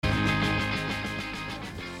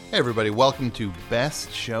Hey everybody, welcome to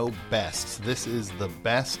Best Show Bests. This is the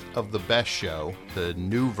best of the best show, the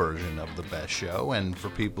new version of the best show. And for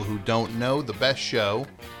people who don't know, the best show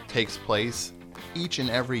takes place each and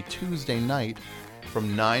every Tuesday night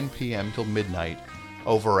from 9 p.m. till midnight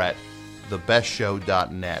over at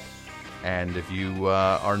thebestshow.net. And if you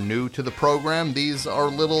are new to the program, these are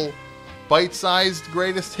little bite-sized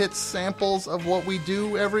greatest hits samples of what we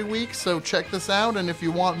do every week. So check this out, and if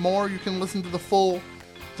you want more, you can listen to the full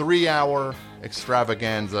 3-hour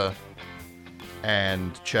extravaganza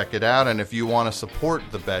and check it out. And if you want to support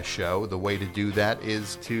the best show, the way to do that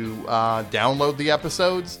is to download the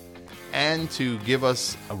episodes and to give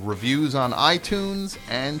us reviews on iTunes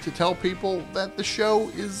and to tell people that the show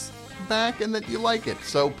is back and that you like it.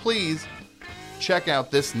 So please check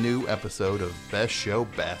out this new episode of Best Show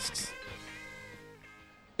Bests.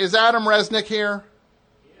 Is Adam Resnick here?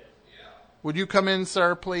 Yeah. Would you come in,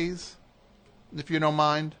 sir, please? If you don't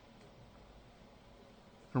mind.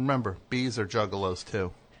 Remember, bees are juggalos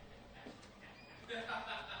too.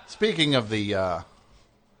 Speaking of the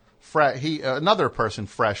another person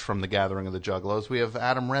fresh from the gathering of the juggalos, we have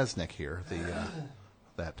Adam Resnick here.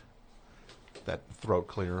 The that throat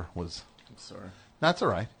clearer was. I'm sorry. That's all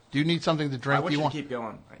right. Do you need something to drink? I wish you keep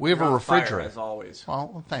going. We have a refrigerator, as always.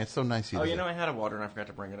 Well, thanks. It's so nice. I had a water and I forgot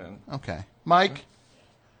to bring it in. Okay, Mike.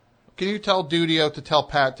 Can you tell Dudio to tell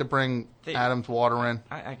Pat to bring Adam's water in?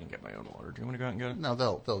 I can get my own water. Do you want to go out and get it?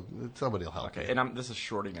 No, somebody will help. Okay, you. and this is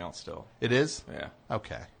shorting out still. It is? Yeah.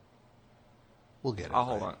 Okay. We'll get it. I'll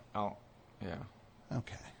hold on. Yeah.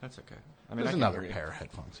 Okay. That's okay. There's another pair of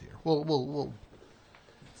headphones here. We'll.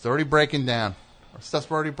 It's already breaking down. Our stuff's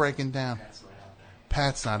already breaking down.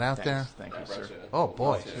 Pat's not out there. Thank you, sir. Oh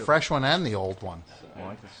boy, fresh one and the old one. I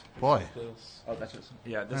like this. Boy. Oh, that's just.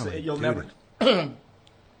 Yeah. This Really, you'll dude. never.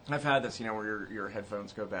 I've had this, where your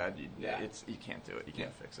headphones go bad. You can't do it. You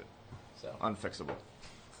can't fix it. So unfixable.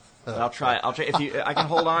 I'll try. If I can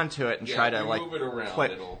hold on to it and try to move it around.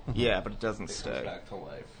 But it doesn't stay. Back to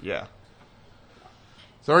life. Yeah.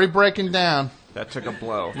 It's already breaking down. That took a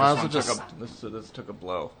blow. Might as well This took a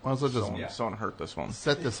blow. Might as well just someone hurt this one.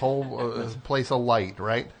 set this whole place alight,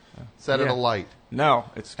 right? Set it alight. No,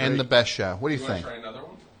 it's great. And the best show. What do you think? Want to try another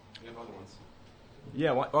one? We have other ones.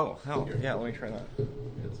 Yeah. Oh hell. Yeah. Let me try that.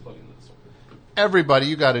 Let's plug into this one. Everybody,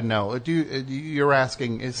 you got to know. You're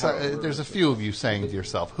asking. There's a few of you saying to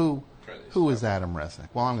yourself, "Who is Adam Resnick?"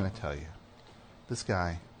 Well, I'm going to tell you. This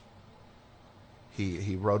guy.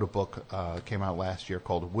 He wrote a book, came out last year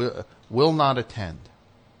called Will Not Attend.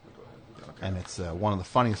 Okay. And it's one of the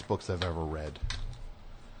funniest books I've ever read.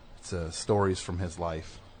 It's stories from his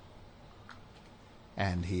life.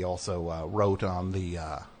 And he also wrote on the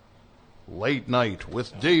Late Night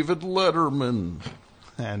with David Letterman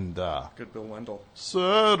and Good Bill Wendell.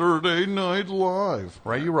 Saturday Night Live.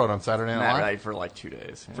 Right? You wrote on Saturday Night Live? Right, for like 2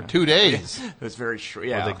 days. Yeah. For 2 days? It was very short.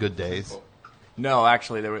 Yeah. Were they good days? No,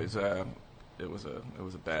 actually, there was It was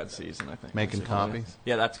a bad season, I think. Making copies?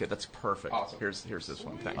 Yeah, that's good. That's perfect. Awesome. Here's this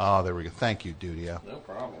one. Thanks. Oh, there we go. Thank you, Dudio. No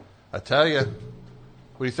problem. I tell you.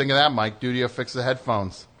 What do you think of that, Mike? Dudio fixed the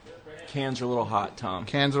headphones. Cans are a little hot, Tom.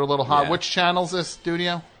 Cans are a little hot. Yeah. Which channel's this,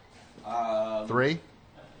 Dudio? 3?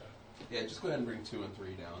 Yeah, just go ahead and bring 2 and 3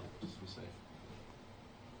 down, just to be safe.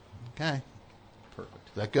 Okay. Perfect.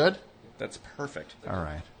 Is that good? That's perfect. All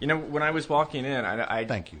right. When I was walking in, I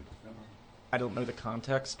Thank you. I don't know the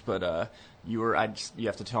context, but you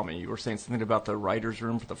have to tell me. You were saying something about the writer's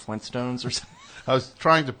room for the Flintstones or something. I was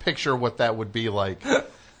trying to picture what that would be like.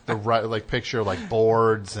 Picture like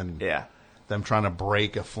boards and them trying to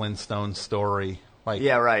break a Flintstone story.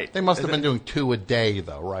 Yeah, right. They must have been doing 2 a day,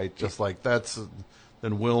 though, right? Just like that's.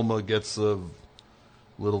 Then Wilma gets a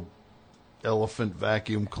little elephant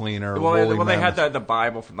vacuum cleaner. Well, they had the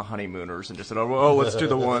Bible from the Honeymooners and just said, "Oh, let's do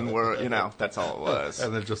the one where that's all it was."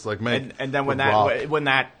 And they're just like, and then when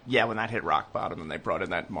that hit rock bottom, and they brought in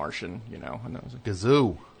that Martian, and that was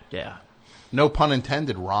Gazoo. Yeah. No pun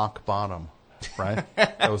intended. Rock bottom, right?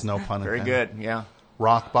 That was no pun Very intended. good. Yeah.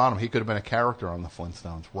 Rock bottom. He could have been a character on the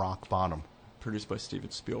Flintstones. Rock bottom. Produced by Steven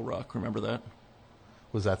Spielberg. Remember that?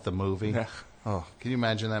 Was that the movie? Yeah. Oh, can you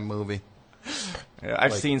imagine that movie? Yeah,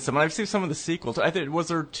 I've seen some of the sequels. I think was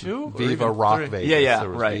there 2? Viva Rock Vegas. Yeah, there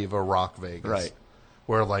was right. Viva Rock Vegas. Right.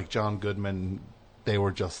 Where like John Goodman, they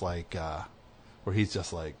were just like, where he's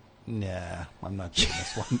just like, nah, I'm not doing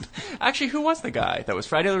this one. Actually, who was the guy that was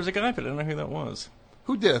Friday? There was a guy, but I don't know who that was.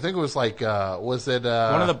 Who did? I think it was like, was it?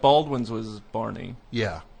 One of the Baldwins was Barney.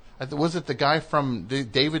 Yeah. Was it the guy from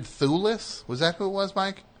David Thewlis? Was that who it was,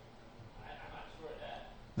 Mike?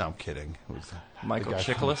 No, I'm kidding. It was Michael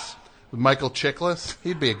Chiklis. Michael Chiklis?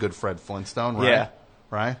 He'd be a good Fred Flintstone, right? Yeah.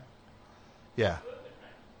 Right? Yeah.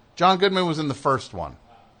 John Goodman was in the first one.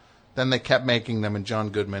 Then they kept making them, and John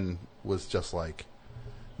Goodman was just like,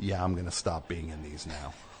 yeah, I'm going to stop being in these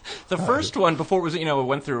now. The first one, before it was, it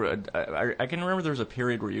went through, I can remember there was a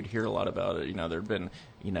period where you'd hear a lot about it. There'd been,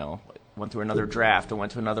 went through another draft and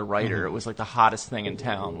went to another writer. Mm-hmm. It was like the hottest thing in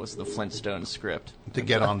town was the Flintstones script. To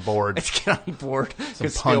get on board. To get on board.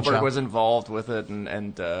 Because Spielberg was involved with it,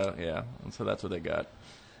 and so that's what they got.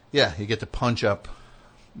 Yeah, you get to punch up.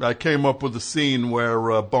 I came up with a scene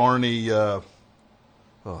where Barney, can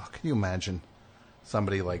you imagine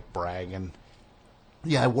somebody like bragging?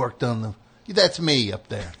 Yeah, I worked on the... That's me up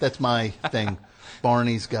there. That's my thing.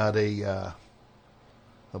 Barney's got he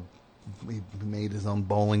made his own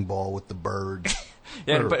bowling ball with the birds.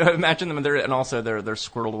 Yeah, but imagine them there, and also they're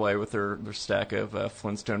squirreled away with their stack of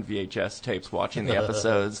Flintstone VHS tapes, watching the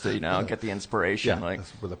episodes to get the inspiration. Yeah,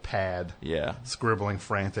 with a pad. Yeah, scribbling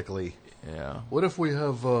frantically. Yeah. What if we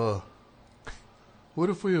have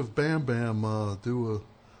Bam Bam do a?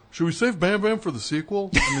 Should we save Bam Bam for the sequel?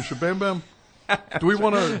 I mean, should Bam Bam? Do we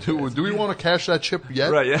want to cash that chip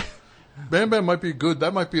yet? Right. Yeah. Bam Bam might be good.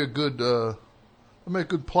 That might be a good. A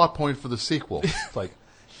good plot point for the sequel. It's like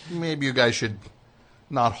maybe you guys should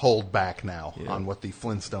not hold back now on what the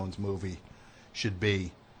Flintstones movie should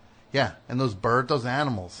be. Yeah, and those birds, those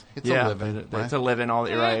animals. It's a living. Right? It's a living.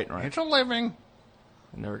 You're right. It's a living.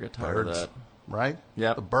 I never get tired of that. Right?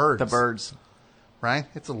 Yeah. The birds. Right?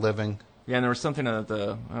 It's a living. Yeah, and there was something at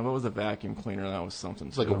what was the vacuum cleaner? That was something.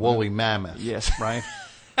 It's like a woolly mammoth. Yes. Right?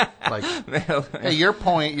 Like, hey, your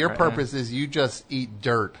purpose is you just eat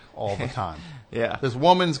dirt all the time. Yeah. This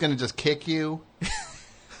woman's going to just kick you,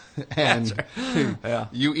 and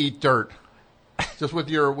you eat dirt. Just with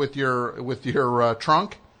your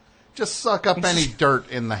trunk, just suck up any dirt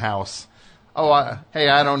in the house. Oh, I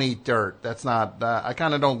don't eat dirt. That's not. I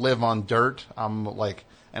kind of don't live on dirt. I'm like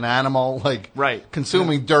an animal. Like, right.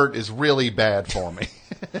 Consuming dirt is really bad for me.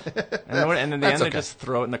 And in the end, they just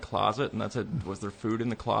throw it in the closet, and that's it. Was there food in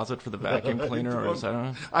the closet for the vacuum cleaner, or is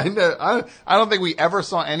that? I know. I don't think we ever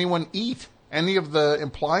saw anyone eat any of the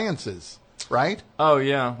appliances. Right? Oh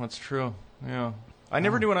yeah, that's true. Yeah, I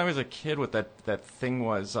never knew when I was a kid what that thing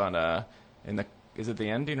was on Is it the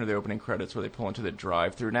ending or the opening credits where they pull into the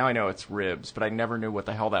drive-through? Now I know it's ribs, but I never knew what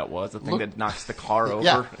the hell that was. The thing that knocks the car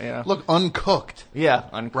over. Yeah. Look, uncooked. Yeah,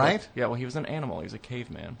 uncooked. Right? Yeah, well, he was an animal. He was a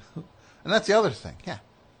caveman. And that's the other thing. Yeah.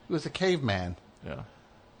 He was a caveman. Yeah.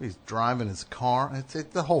 He's driving his car.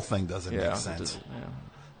 The whole thing doesn't make sense.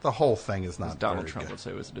 The whole thing is not Donald Trump would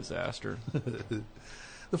say it was a disaster.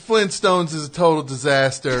 The Flintstones is a total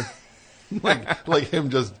disaster. like him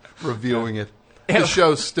just reviewing it. The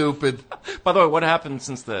show's stupid. By the way, what happened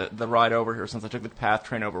since the ride over here, since I took the PATH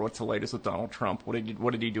train over? What's the latest with Donald Trump? What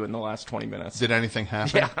did he do in the last 20 minutes? Did anything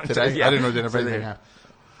happen? Yeah. Today? I didn't know anything happened.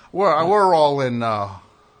 We're all in... there's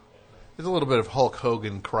a little bit of Hulk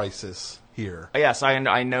Hogan crisis here. Yes,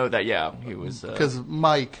 I know that, yeah. He was... Because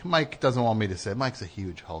Mike doesn't want me to say it. Mike's a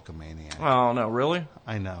huge Hulkamaniac. Oh, no, really?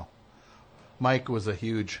 I know. Mike was a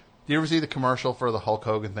huge... Do you ever see the commercial for the Hulk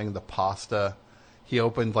Hogan thing, the pasta... He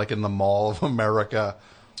opened like in the Mall of America,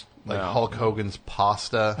 Hulk Hogan's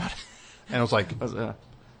pasta, and it was like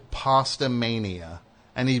Pasta Mania.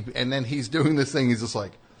 And then he's doing this thing. He's just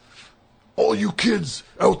like, all you kids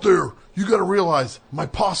out there, you got to realize my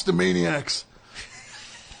pasta maniacs.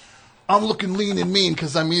 I'm looking lean and mean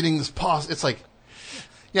because I'm eating this pasta. It's like,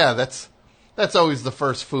 yeah, that's always the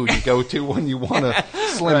first food you go to when you want to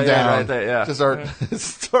slim down.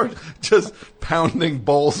 Just start just pounding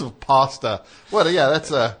bowls of pasta. That's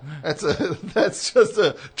just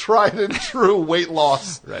a tried and true weight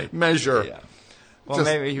loss measure. Yeah. Well,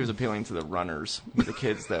 maybe he was appealing to the runners, the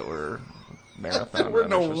kids that were marathon. There were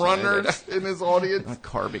no runners in his audience. Like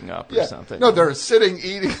carving up or something. No, they're sitting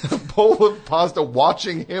eating a bowl of pasta,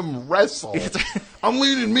 watching him wrestle. I'm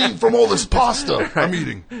lean and mean from all this pasta I'm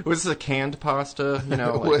eating. Was this a canned pasta?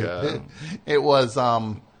 It was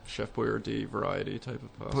Chef Boyardee variety type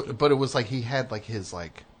of pasta. But it was like he had like his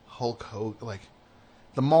like Hulk Hogan, like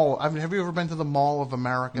the mall. Have you ever been to the Mall of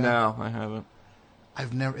America? No, I haven't.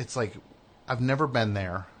 I've never been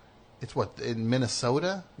there. It's in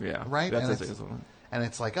Minnesota? Yeah. Right? And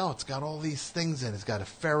it's like, it's got all these things in it. It's got a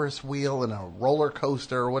Ferris wheel and a roller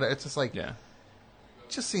coaster or whatever. It's just like, it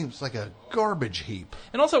just seems like a garbage heap.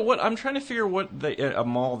 And also, I'm trying to figure a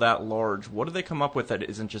mall that large, what do they come up with that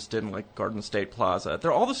isn't just in like Garden State Plaza?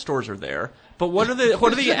 All the stores are there, but what are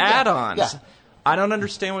the add-ons? Yeah. I don't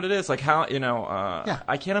understand what it is. Like how,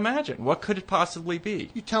 I can't imagine. What could it possibly be?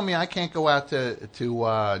 You tell me I can't go out to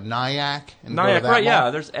Nyack and Nyack, go to that right,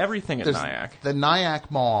 mall? There's everything at Nyack. The Nyack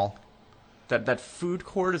Mall That food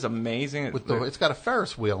court is amazing. It's got a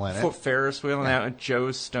Ferris wheel in it. Ferris wheel and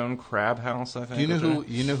Joe's Stone Crab House, I think. Do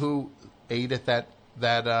you know who ate at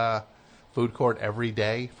that food court every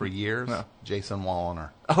day for years? No. Jason Wallner.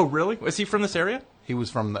 Oh, really? Was he from this area? He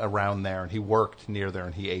was from around there, and he worked near there,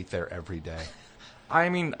 and he ate there every day. I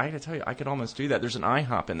mean, I got to tell you, I could almost do that. There's an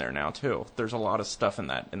IHOP in there now too. There's a lot of stuff in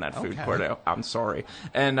that food court. I'm sorry.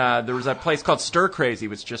 And there was that place called Stir Crazy,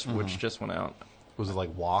 which just went out. Was it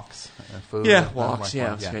like Walks food? Yeah, Walks.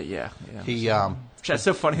 Yeah. He That's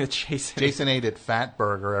so funny that Jason ate at Fat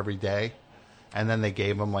Burger every day, and then they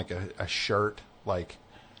gave him like a shirt, like,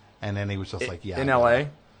 and then he was just like, in L.A.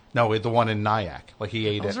 No, the one in Nyack. Like he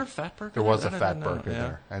ate it. Was there a Fat Burger? There was a Fat Burger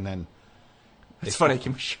there, and then it's funny.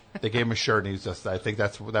 They gave him a shirt, and he was just. I think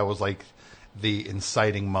that was like the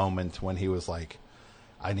inciting moment when he was like,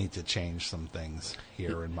 I need to change some things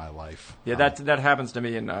here in my life. Yeah, that happens to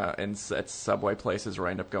me at Subway places where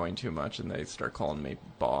I end up going too much and they start calling me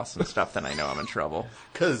boss and stuff. Then I know I'm in trouble.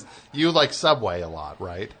 Because you like Subway a lot,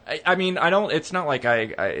 right? I mean, I don't. It's not like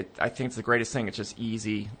I think it's the greatest thing. It's just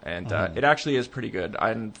easy, and it actually is pretty good.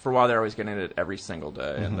 And for a while there, I was getting it every single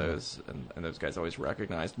day, and those guys always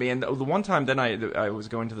recognized me. And the one time, then I was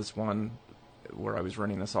going to this one where I was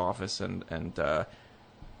running this office, and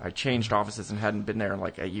I changed offices and hadn't been there in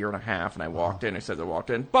like a year and a half, and I walked in. I walked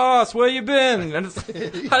in, boss, where you been? And it's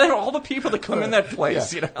like, all the people that come in that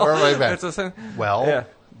place, you know. Where have I been?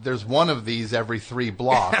 There's one of these every 3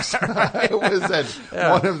 blocks. I was at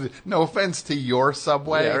one of the. No offense to your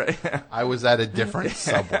Subway, I was at a different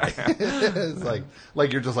Subway. It's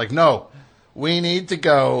like you're just like, no, we need to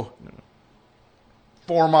go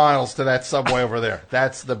 4 miles to that Subway over there.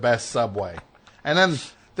 That's the best Subway. And then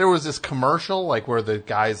there was this commercial, like, where the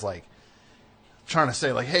guy's, like, trying to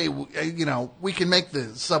say, like, hey, we can make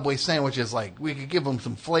the Subway sandwiches, like, we could give them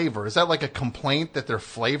some flavor. Is that, like, a complaint that they're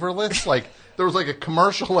flavorless? Like, there was, like, a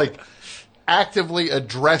commercial, like, actively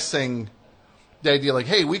addressing the idea, like,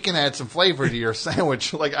 hey, we can add some flavor to your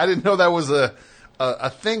sandwich. Like, I didn't know that was a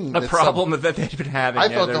thing. A problem that they'd been having. I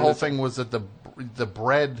thought the whole thing was that the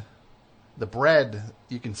bread,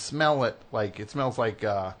 you can smell it, like, it smells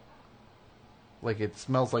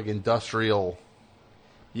like industrial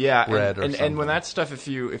bread or something. And when that stuff, if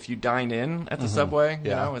you dine in at the Subway, you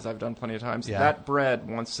know, as I've done plenty of times, that bread,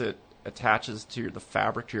 once it attaches to the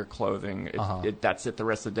fabric to your clothing, that's it the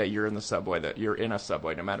rest of the day. You're in the Subway. You're in a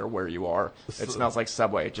Subway no matter where you are. It smells like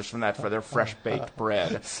Subway just from for their fresh baked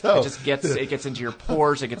bread. It just gets into your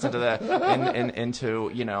pores. It gets into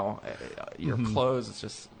into your clothes. It's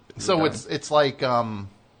just it's like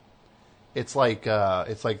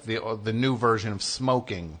the new version of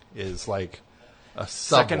smoking is like a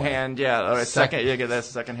Subway. Secondhand, you get that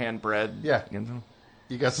secondhand bread. Yeah,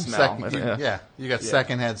 you got some you got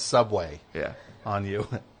secondhand Subway. On you.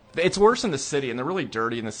 It's worse in the city, and they're really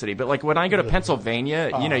dirty in the city. But like when I go to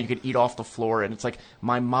Pennsylvania, you could eat off the floor, and it's like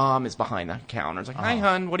my mom is behind the counter. It's like, hi,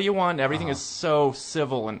 hon, what do you want? Everything is so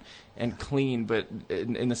civil and clean. But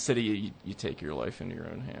in the city, you take your life into your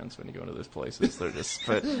own hands when you go to those places. They're just.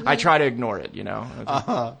 But I try to ignore it, you know.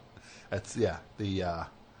 That's I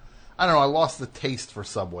don't know. I lost the taste for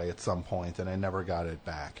Subway at some point, and I never got it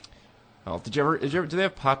back. Oh, did you ever? Do they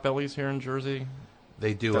have Potbellies here in Jersey?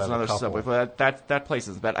 They do. That's have another a couple. Subway. But that place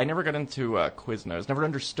is bad. I never got into Quiznos. Never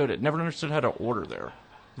understood it. Never understood how to order there.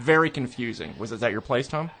 Very confusing. Was that your place,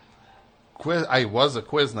 Tom? I was a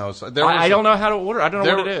Quiznos. I don't know how to order. I don't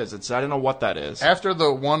know what it is. I don't know what that is. After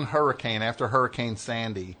the one hurricane, after Hurricane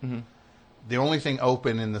Sandy, the only thing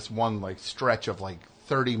open in this one like stretch of like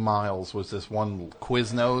 30 miles was this one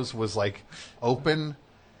Quiznos was like open,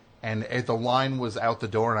 and the line was out the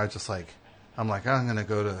door, and I was just like, I'm going to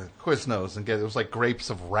go to Quiznos and get it. It was like Grapes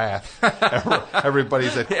of Wrath.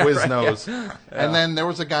 Everybody's at Quiznos. Right, yeah. And then there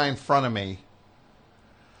was a guy in front of me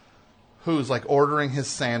who's like ordering his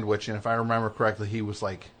sandwich, and if I remember correctly, he was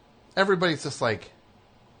like, everybody's just like,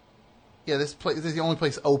 this place is the only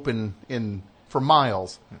place open for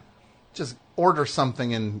miles. Just order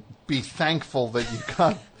something and be thankful that you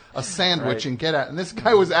got a sandwich and get out. And this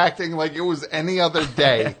guy was acting like it was any other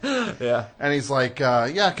day. And he's like,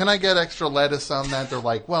 can I get extra lettuce on that? They're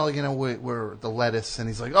like, well, we're the lettuce. And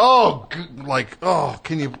he's like,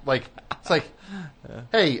 can you, like, it's like,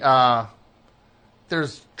 hey,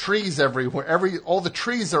 there's trees everywhere. All the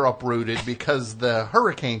trees are uprooted because the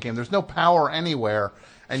hurricane came. There's no power anywhere.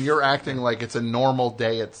 And you're acting like it's a normal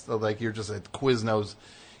day. It's like you're just at Quiznos.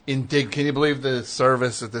 Can you believe the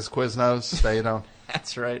service at this Quiznos?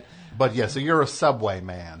 That's right. But so you're a Subway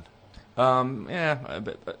man. Well,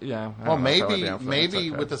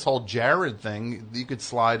 maybe with this whole Jared thing, you could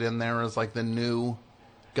slide in there as like the new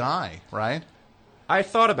guy, right? I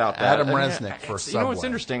thought about that. Adam Resnick for Subway. You know what's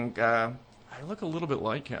interesting? I look a little bit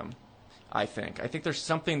like him. I think there's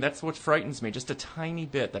something, that's what frightens me, just a tiny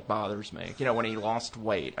bit that bothers me. You know, when he lost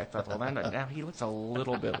weight, I thought, well, now he looks a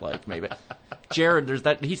little bit like me. But Jared,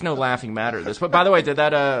 he's no laughing matter at this. But by the way,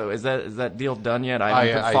 is that deal done yet? I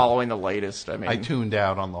haven't been following the latest. I mean, I tuned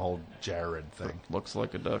out on the whole Jared thing. Looks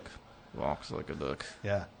like a duck, walks like a duck.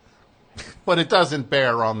 Yeah. But it doesn't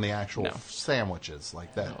bear on the actual sandwiches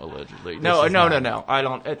like that. No, allegedly. No. I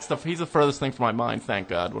don't. He's the furthest thing from my mind, thank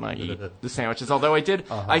God, when I eat the sandwiches. Although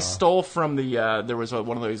I stole from the, there was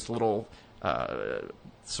one of those little,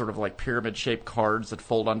 sort of like pyramid-shaped cards that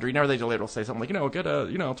fold under. You know, they'll say something like, get a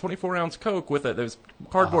 24-ounce Coke with it. Those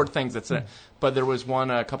cardboard things that's in it. But there was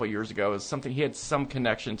one a couple years ago. It was something, he had some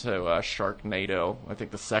connection to Sharknado. I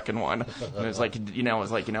think the second one. And it was like,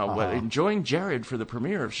 enjoying Jared for the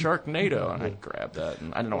premiere of Sharknado. And I grabbed that,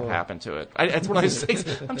 and I don't know what happened to it. It's one of those things.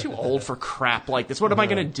 I'm too old for crap like this. What am I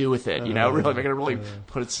going to do with it? Really, am I going to really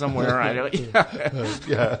put it somewhere?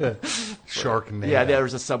 Sharknado. Yeah, there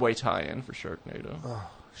was a Subway tie-in for Sharknado.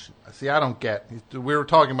 See, I don't get. We were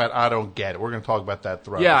talking about I don't get it. We're going to talk about that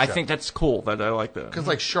throughout. Yeah, the I show. think that's cool. I like that. Because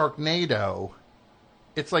like Sharknado,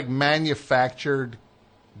 it's like manufactured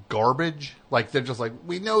garbage. Like they're just like,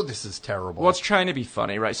 we know this is terrible. Well, it's trying to be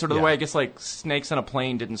funny, right? Sort of the way I guess like Snakes on a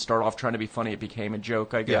Plane didn't start off trying to be funny; it became a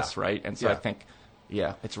joke, I guess, right? And so I think,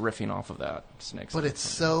 it's riffing off of that. Snakes. But it's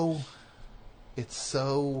so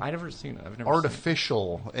I've never seen it. I've never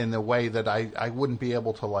artificial in the way that I wouldn't be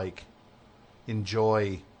able to like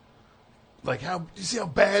enjoy. Like you see how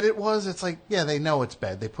bad it was? It's like, yeah, they know it's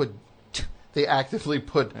bad. They actively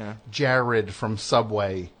put Jared from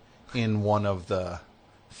Subway in one of the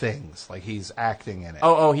things. Like he's acting in it.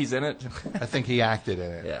 Oh, he's in it? I think he acted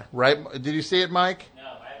in it. Yeah. Right? Did you see it, Mike? No, I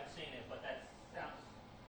haven't seen it, but that sounds...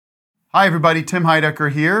 Hi, everybody. Tim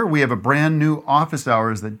Heidecker here. We have a brand new Office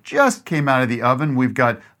Hours that just came out of the oven. We've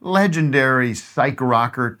got legendary psych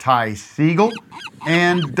rocker Ty Siegel.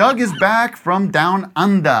 And Doug is back from Down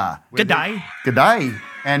Under. G'day. G'day.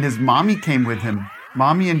 And his mommy came with him.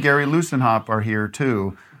 Mommy and Gary Lucenhop are here,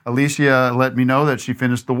 too. Alicia let me know that she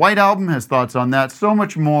finished the White Album, has thoughts on that. So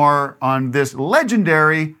much more on this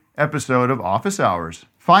legendary episode of Office Hours.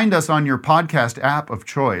 Find us on your podcast app of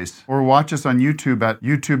choice or watch us on YouTube at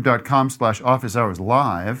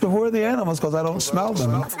youtube.com/officeHoursLive. So who are the animals? Because I don't smell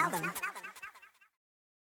them.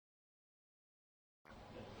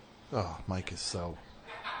 Oh, Mike is so...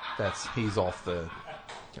 He's off the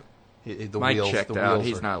Mike wheels. checked the out. wheels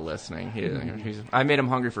He's are- not listening. I made him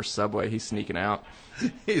hungry for Subway. He's sneaking out.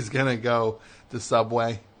 He's going to go to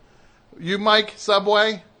Subway. You, Mike,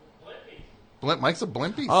 Subway? Mike's a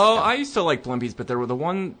Blimpies? Oh, I used to like Blimpies, but there were the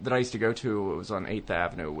one that I used to go to. It was on 8th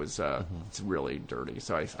Avenue. Was it's really dirty,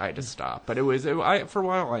 so I had to stop. But for a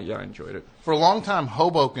while, I enjoyed it. For a long time,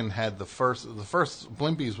 Hoboken had the first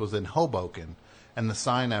Blimpies was in Hoboken, and the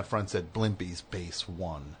sign out front said Blimpies Base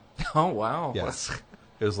 1. Oh wow! Yes.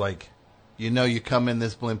 It was like, you come in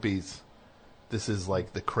this Blimpies, this is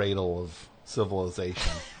like the cradle of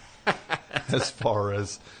civilization as far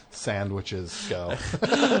as sandwiches go.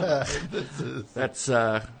 That's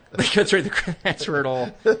that's right. That's where it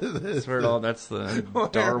all. That's where it all. That's the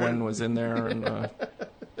Darwin was in there, and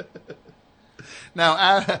Now,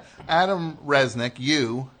 Adam Resnick,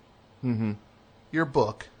 your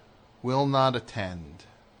book, Will Not Attend.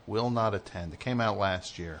 It came out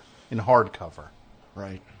last year in hardcover.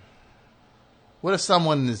 right. What if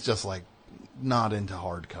someone is just like not into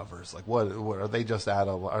hardcovers? Like, what are they just out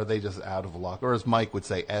of? Are they just out of luck, or as Mike would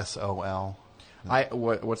say, SOL?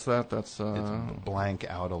 What's that? That's It's blank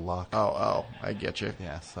out of luck. Oh, I get you.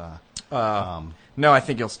 Yes. No, I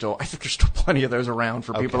think there's still plenty of those around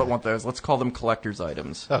for people Okay. that want those. Let's call them collector's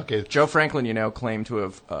items. Okay. Joe Franklin, claimed to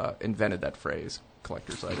have invented that phrase,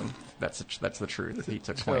 collector's item. That's the truth. He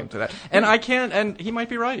took claim to that. And I can't, and he might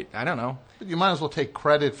be right. I don't know. You might as well take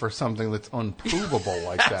credit for something that's unprovable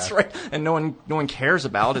like that. That's right. And no one cares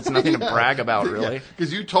about. It's nothing to brag about, really.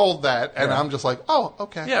 Because you told that, and I'm just like, oh,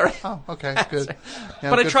 okay. Yeah, right. Oh, okay, good. Yeah,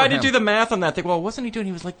 But I good tried for to do him. the math on that. Think, well, wasn't he doing?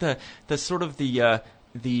 He was like the sort of the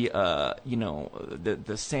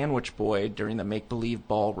sandwich boy during the make believe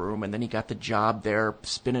ballroom, and then he got the job there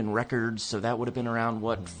spinning records. So that would have been around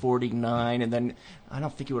 49, and then I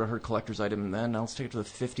don't think he would have heard collector's item. And then let's take it to the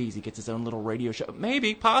 50s. He gets his own little radio show.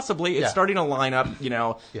 Maybe, possibly, it's Yeah. starting to line up.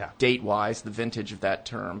 Yeah. Date wise, the vintage of that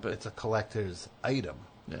term. But It's a collector's item.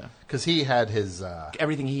 yeah. Because he had his...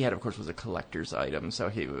 Everything he had, of course, was a collector's item, so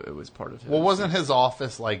it was part of his. well, wasn't his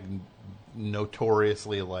office, like,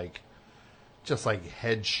 notoriously, like, just like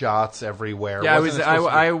headshots everywhere. Yeah, I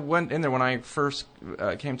I went in there when I first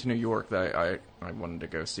came to New York. I wanted to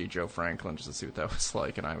go see Joe Franklin just to see what that was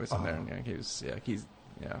like, and I was in there, and he's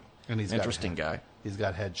and he's interesting guy. He's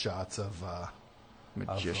got headshots of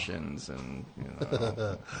Magicians and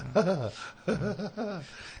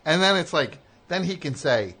and then it's like then he can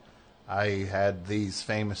say, I had these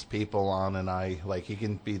famous people on, and I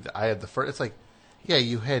had the first. It's like, yeah,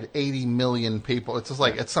 you had 80 million people. It's just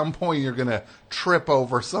like at some point you're gonna trip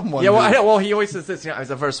over someone. Yeah, well, he always says this. As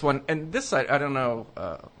the first one, and this I don't know.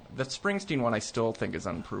 The Springsteen one I still think is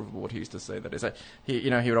unprovable. What he used to say that is that he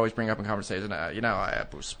would always bring up in conversation. I had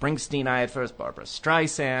Bruce Springsteen. I had first Barbara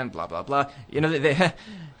Streisand. Blah blah blah.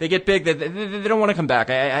 They get big. They don't want to come back.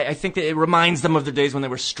 I think that it reminds them of the days when they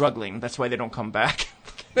were struggling. That's why they don't come back.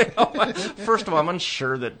 First of all, I'm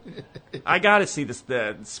unsure that I got to see the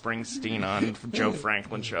Springsteen on Joe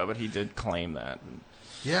Franklin show, but he did claim that.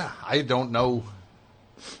 Yeah, I don't know.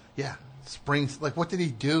 Yeah, like what did he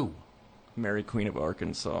do? Mary Queen of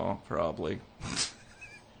Arkansas, probably.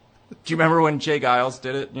 Do you remember when Jay Giles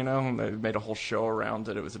did it? They made a whole show around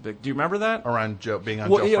it. It was a big. Do you remember that? Around Joe being on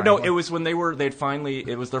Joe Franklin? No, it was when they'd finally.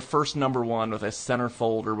 It was their first #1 with a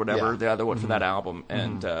centerfold or whatever. Yeah. The other one for that album,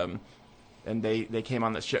 and they came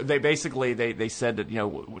on the show. They basically they said that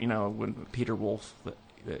when Peter Wolf,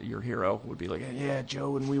 your hero, would be like, yeah,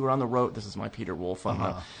 Joe, when we were on the road, this is my Peter Wolf.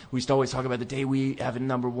 We used to always talk about the day we have a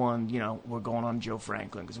 #1. We're going on Joe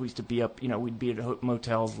Franklin because we used to be up. We'd be at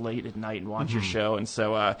motels late at night and watch your show. And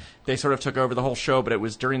so they sort of took over the whole show. But it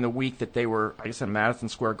was during the week that they were, I guess, in Madison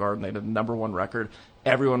Square Garden. They had a #1 record.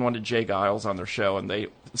 Everyone wanted Jay Giles on their show, and they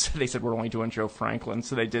said we're only doing Joe Franklin.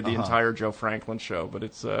 So they did the entire Joe Franklin show. But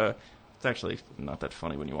it's actually not that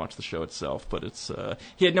funny when you watch the show itself, but it's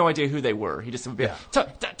he had no idea who they were. He just would be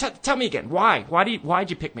tell me again, why'd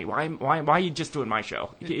you pick me? Why are you just doing my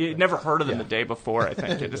show? He'd never heard of them the day before. I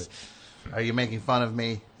think Are you making fun of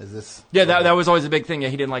me? Is this? Yeah, that was always a big thing. Yeah,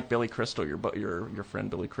 he didn't like Billy Crystal, your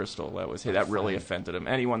friend Billy Crystal. That really offended him.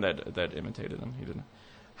 Anyone that imitated him, he didn't.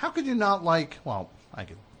 How could you not like? Well, I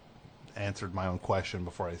could answered my own question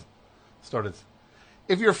before I started.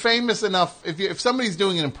 If you're famous enough, if somebody's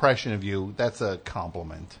doing an impression of you, that's a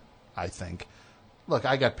compliment, I think. Look,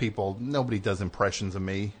 I got people. Nobody does impressions of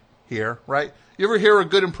me here, right? You ever hear a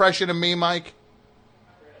good impression of me, Mike?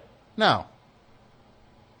 No.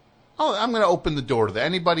 Oh, I'm going to open the door to that.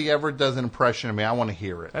 Anybody ever does an impression of me, I want to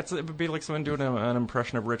hear it. It would be like someone doing an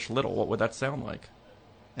impression of Rich Little. What would that sound like?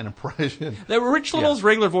 An impression? Rich Little's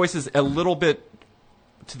regular voice is a little bit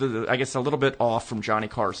a little bit off from Johnny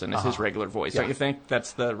Carson is his regular voice. Don't you think?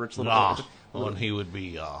 That's the Rich Little. When he would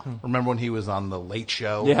be, remember when he was on the Late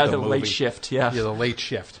Show? Yeah, the Late Shift. Yeah, the Late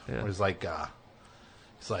Shift. Yeah. It was like,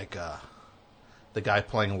 the guy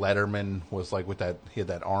playing Letterman was like with that. He had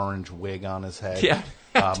that orange wig on his head. Yeah,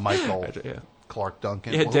 Michael Clark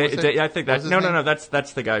Duncan. Yeah, I think that. No.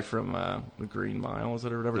 That's the guy from the Green Mile, is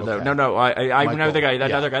it or whatever? Okay. No. I know the guy.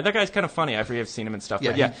 That other guy. That guy's kind of funny. I forget I've seen him and stuff.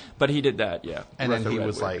 Yeah, but he did that. Yeah, and then he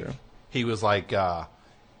was like,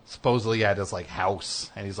 supposedly at his like house,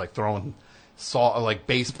 and he's like throwing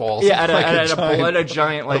baseballs. Yeah, at a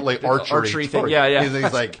giant like archery thing. Yeah.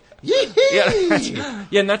 He's like. Yeah,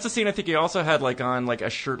 and that's a scene I think he also had on a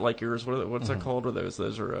shirt like yours. What's that called? Or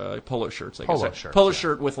those are polo shirts. Polo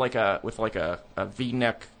shirt with a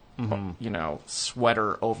V-neck,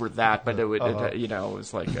 sweater over that, but it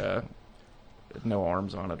was like no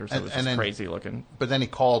arms on it or something. It was just crazy looking. But then he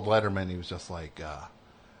called Letterman. He was just like,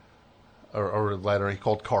 he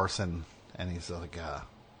called Carson, and he's like,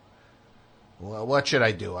 well, what should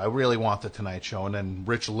I do? I really want the Tonight Show. And then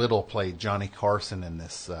Rich Little played Johnny Carson in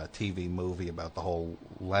this TV movie about the whole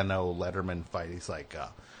Leno-Letterman fight. He's like,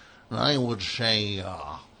 I would say,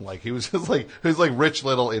 he was just like, it was like Rich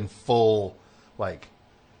Little in full, like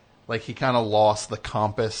he kind of lost the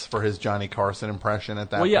compass for his Johnny Carson impression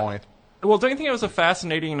at that point. Well, don't you think it was a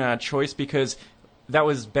fascinating choice because that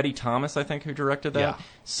was Betty Thomas, I think, who directed that? Yeah.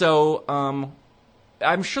 So,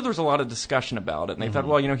 I'm sure there's a lot of discussion about it, and they thought,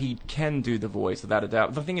 well, he can do the voice without a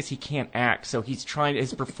doubt. The thing is, he can't act, so his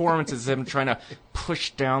performance is him trying to push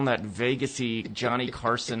down that Vegas-y Johnny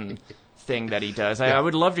Carson thing that he does. I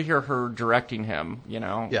would love to hear her directing him,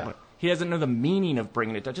 Yeah. He doesn't know the meaning of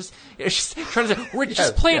bringing it down. It's just trying to say,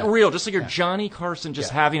 just play it real, just like you're Johnny Carson just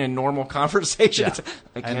having a normal conversation. Yeah.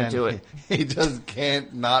 I can't do it. He just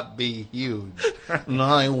can't not be huge. And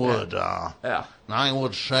I would,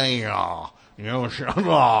 say,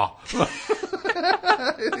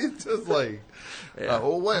 it's just like,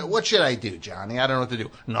 what should I do, Johnny? I don't know what to do.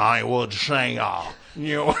 And I would say,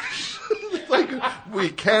 it's like we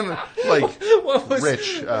can,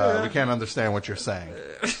 Rich, we can't understand what you're saying.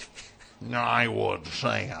 I would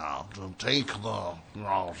say to take the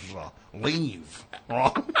leave.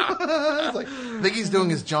 It's like, I think he's doing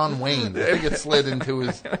his John Wayne. I think it slid into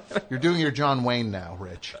his... You're doing your John Wayne now,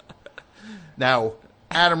 Rich. Now,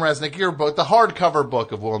 Adam Resnick, your book, the hardcover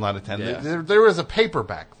book of Will Not Attend. Yeah. There is a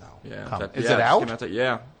paperback, though. Yeah. Is it out?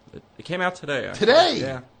 It came out today. Today?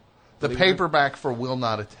 Yeah. The paperback for Will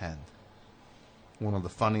Not Attend. One of the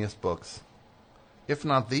funniest books, if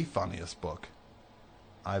not the funniest book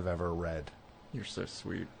I've ever read. You're so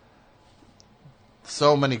sweet.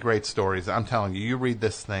 So many great stories. I'm telling you, you read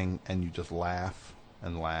this thing and you just laugh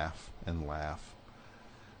and laugh and laugh.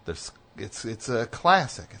 It's a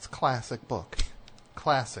classic. It's a classic book.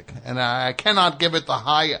 Classic. And I cannot give it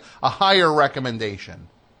a higher recommendation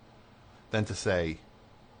than to say,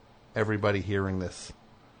 everybody hearing this,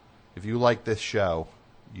 if you like this show,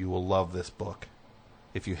 you will love this book.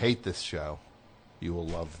 If you hate this show, you will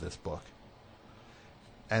love this book.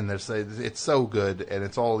 And it's so good, and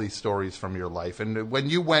it's all these stories from your life. And when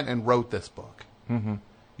you went and wrote this book,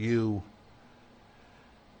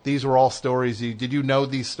 these were all stories. Did you know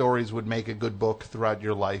these stories would make a good book throughout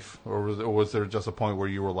your life? Or was there just a point where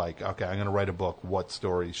you were like, okay, I'm going to write a book. What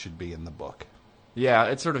stories should be in the book? Yeah,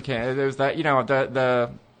 it sort of came. There's that,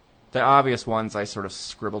 the obvious ones I sort of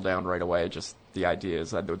scribbled down right away, just the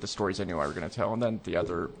ideas, the stories I knew I were going to tell, and then the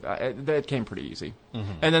other, it came pretty easy.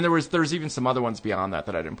 Mm-hmm. And then there's even some other ones beyond that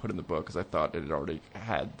I didn't put in the book because I thought it had already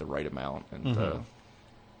had the right amount, and I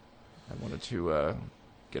wanted to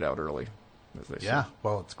get out early, as they say. Yeah,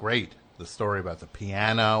 well, it's great. The story about the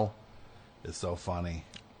piano is so funny.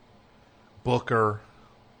 Booker.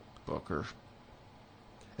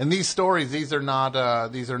 And these stories, these are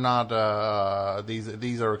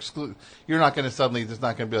exclusive. You're not going to suddenly, there's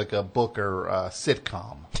not going to be like a Booker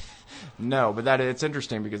sitcom. No, but it's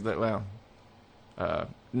interesting because when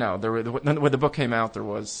the book came out, there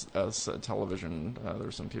was a television. There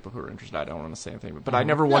were some people who were interested. I don't want to say anything, but I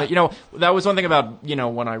never wanted. That was one thing about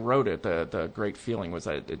when I wrote it. The great feeling was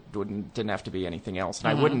that it didn't have to be anything else, and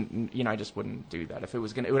I wouldn't. I just wouldn't do that. If it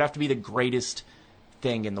was it would have to be the greatest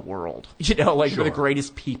thing in the world, the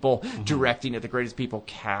greatest people directing it, the greatest people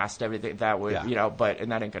cast, everything that would,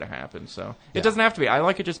 and that ain't gonna happen. So it doesn't have to be. I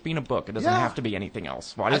like it just being a book. It doesn't have to be anything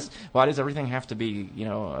else. Why does everything have to be,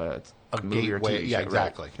 a movie gateway? Or TV show, yeah,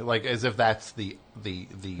 exactly. Right? Like as if that's the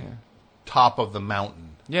top of the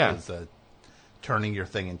mountain. Yeah, is turning your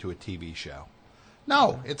thing into a TV show.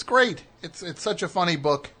 No, it's great. It's such a funny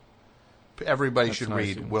book. Everybody should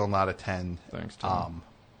read. Will Not Attend. Thanks, Tom.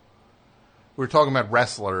 We were talking about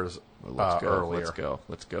wrestlers earlier.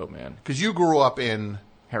 Let's go, man. Because you grew up in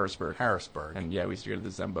Harrisburg. And we used to go to the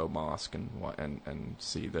Zembo Mosque and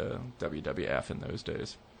see the WWF in those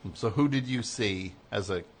days. So who did you see as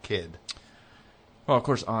a kid? Well, of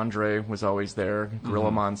course, Andre was always there.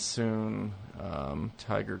 Gorilla Monsoon,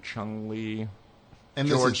 Tiger Chung Lee, and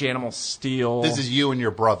George Animal Steel. This is you and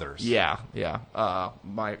your brothers. Yeah.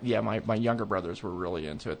 My younger brothers were really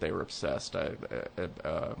into it. They were obsessed.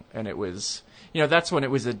 And it was, that's when it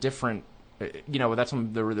was a different. That's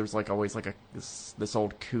when there was like always like this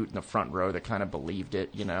old coot in the front row that kind of believed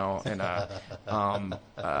it. And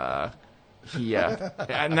he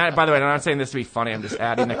and that, by the way, I'm not saying this to be funny. I'm just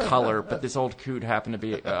adding the color. But this old coot happened to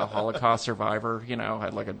be a Holocaust survivor.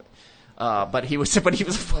 Had like a. But he was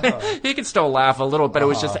he could still laugh a little, but it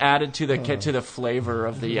was just added to the flavor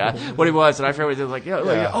of the what he was. And I forget, it was like,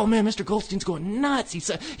 oh man, Mr. Goldstein's going nuts.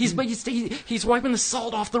 He's wiping the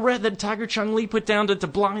salt off the red that Tiger Chung Lee put down to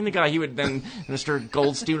blind the guy. He would then Mr.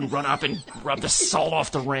 Goldstein would run up and rub the salt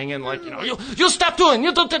off the ring and you stop doing,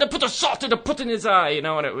 you don't put the salt and put in his eye,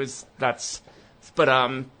 and it was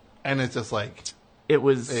and it's just like it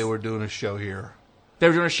was. They were doing a show here. They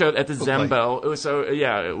were doing a show at the Zembo. It was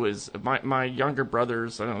it was my younger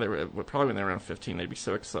brothers. I don't know, they were probably when they were around 15. They'd be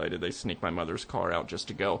so excited. They sneak my mother's car out just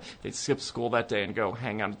to go. They'd skip school that day and go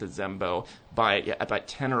hang out at the Zembo by about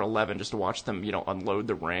 10 or 11 just to watch them, unload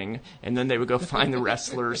the ring. And then they would go find the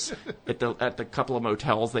wrestlers at the couple of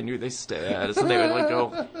motels they knew they stayed at. So they would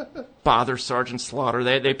go bother Sergeant Slaughter.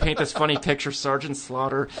 They paint this funny picture. Sergeant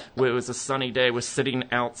Slaughter, it was a sunny day, was sitting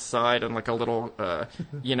outside on like a little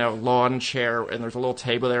lawn chair, and there's a little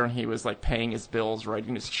table there, and he was like paying his bills,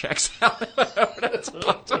 writing his checks out.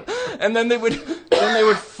 And then they would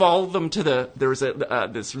follow them to there was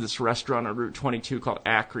this restaurant on Route 22 called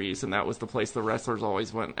Acre's, and that was the place the wrestlers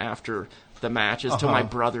always went after the matches. Till my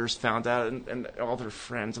brothers found out, and all their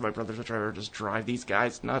friends and my brothers would try to just drive these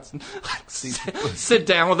guys nuts and sit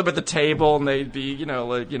down with them at the table, and they'd be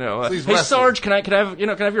hey Sarge, can I have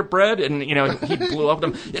your bread? And he blew up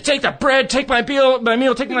them. Take the bread, take my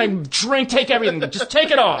meal, take my drink, take everything, just take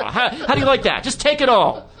it all. How do you like that? Just take it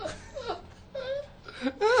all.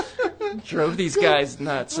 Drove these guys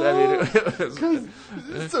nuts. I mean, it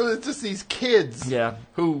was, So it's just these kids Yeah.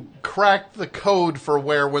 who cracked the code for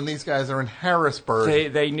when these guys are in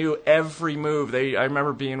Harrisburg. they knew every move. I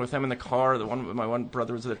remember being with them in the car. My one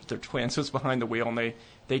brother was their twins was behind the wheel, and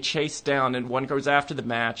they chased down, and one goes after the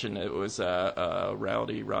match, and it was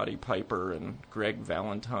Roddy Piper and Greg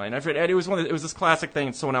Valentine. And it was it was this classic thing.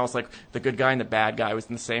 And someone else, like the good guy and the bad guy, was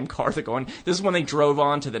in the same car. They're going. This is when they drove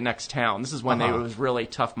on to the next town. This is when it was really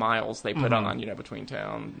tough miles they put on, between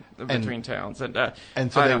towns, and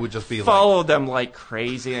so they would just be followed them like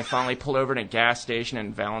crazy. And they finally pulled over in a gas station,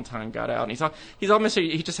 and Valentine got out, and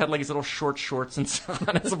he just had like his little short shorts and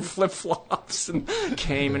some flip flops, and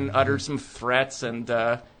came and uttered some threats, and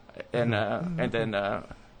then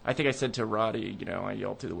I think I said to Roddy, I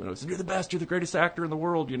yelled through the window, "You're the best, you're the greatest actor in the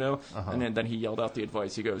world," And then he yelled out the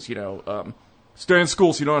advice. He goes, "Stay in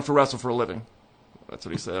school so you don't have to wrestle for a living." That's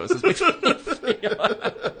what he said. That was his big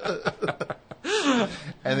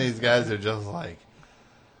And these guys are just like,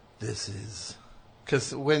 this is...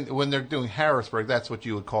 Because when they're doing Harrisburg, that's what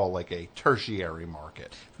you would call like a tertiary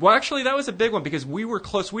market. Well, actually, that was a big one because we were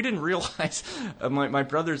close. We didn't realize. My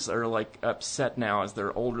brothers are like upset now as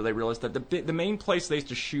they're older. They realized that the main place they used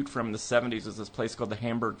to shoot from in the 70s was this place called the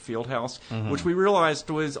Hamburg Fieldhouse, which we realized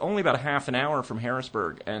was only about a half an hour from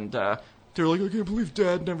Harrisburg. And they're like, "I can't believe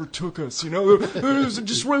Dad never took us." It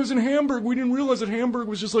was in Hamburg. We didn't realize that Hamburg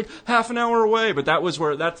was just like half an hour away. But that was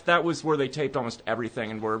where they taped almost everything,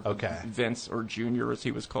 and where Vince, or Junior as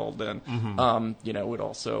he was called then, would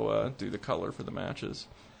also do the color for the matches.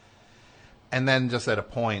 And then just at a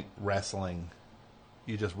point, wrestling,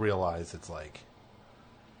 you just realize it's like,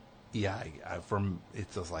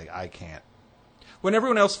 it's just like, I can't. When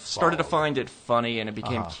everyone else started to find it funny and it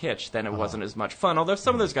became kitsch, then it wasn't as much fun. Although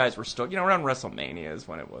some of those guys were still, around WrestleMania is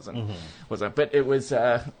when it wasn't. But it was.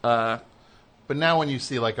 But now when you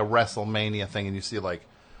see like a WrestleMania thing, and you see like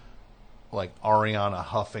Ariana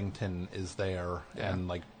Huffington is there, and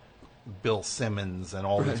like Bill Simmons and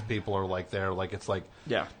all these people are like there, like it's like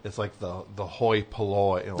the hoi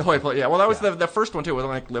polloi. The hoi polloi, yeah. Well, that was the first one too. It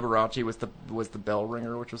wasn't like Liberace was the bell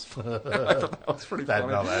ringer, which was fun. I thought that was pretty funny.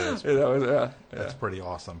 That's pretty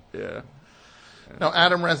awesome. Yeah. Now,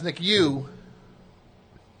 Adam Resnick, you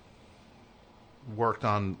worked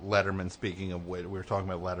on Letterman. Speaking of which, we were talking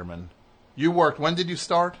about Letterman. You worked. When did you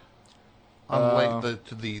start? On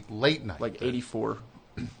the late night, like 84.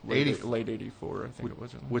 Late 84, I think it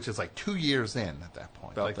was. Which is like 2 years in at that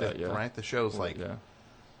point. About that, yeah. Right? The show's like... Yeah.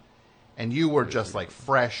 And you were just like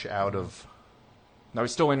fresh out of... No, I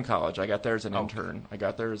was still in college. I got there as an intern.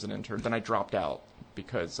 Then I dropped out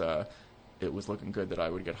because it was looking good that I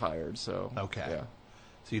would get hired. So yeah.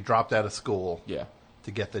 So you dropped out of school. Yeah.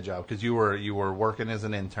 To get the job because you were working as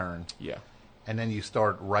an intern. Yeah. And then you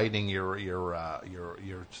start writing your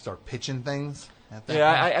start pitching things. At that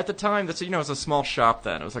point? At the time, it was a small shop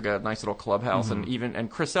then. It was like a nice little clubhouse, and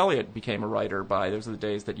Chris Elliott became a writer those are the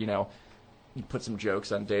days that he'd put some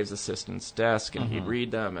jokes on Dave's assistant's desk, and he'd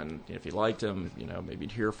read them, and if he liked them, maybe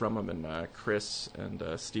he'd hear from him. And Chris and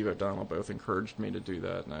Steve O'Donnell both encouraged me to do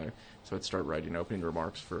that, and so I'd start writing opening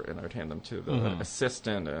remarks and I would hand them to the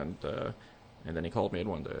assistant, and then he called me in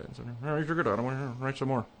one day and said, "Oh, you're good. I don't want to write some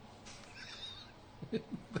more."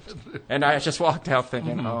 And I just walked out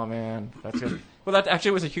thinking, "Oh man, that's good." Well, that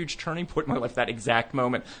actually was a huge turning point in my life. That exact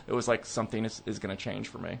moment, it was like something is going to change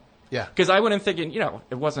for me. Yeah. Because I went in thinking,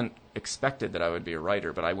 it wasn't expected that I would be a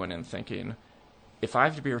writer, but I went in thinking, if I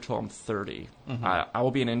have to be here until I'm 30, I will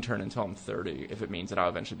be an intern until I'm 30. If it means that I'll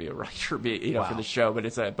eventually be a writer, for the show.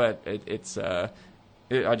 But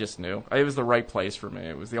I just knew it was the right place for me.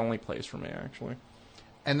 It was the only place for me, actually.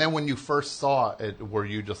 And then when you first saw it, were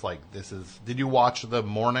you just like, did you watch the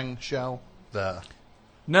morning show?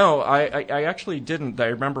 No, I actually didn't. I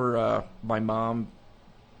remember my mom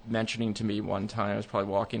mentioning to me one time, I was probably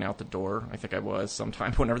walking out the door, I think I was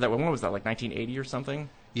sometime, when was that, like 1980 or something?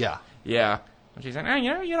 Yeah. Yeah. And she said,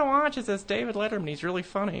 you don't watch it, it's David Letterman, he's really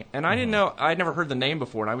funny. And I didn't know, I'd never heard the name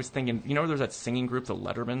before, and I was thinking, there's that singing group, the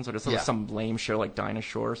Lettermans, or just some lame show like Dinah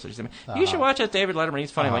Shore, so she said, you should watch that David Letterman, he's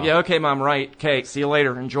funny. I'm like, yeah, okay, Mom, right, okay, see you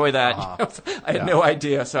later, enjoy that. I had no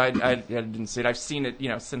idea, so I didn't see it. I've seen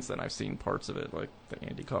it, since then I've seen parts of it, like the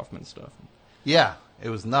Andy Kaufman stuff. Yeah, it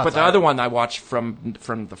was nuts. But the other one I watched from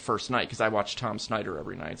the first night, because I watched Tom Snyder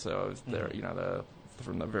every night, so I was there,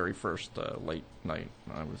 from the very first late night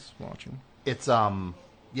I was watching. It's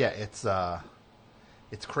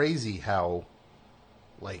it's crazy how,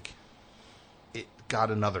 like, it got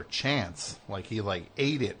another chance. Like, he,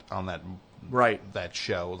 ate it on that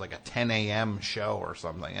show, like a 10 a.m. show or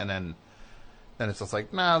something. And then it's just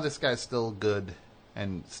like, nah, this guy's still good.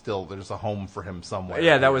 and still there's a home for him somewhere.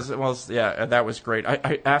 Yeah, that was great.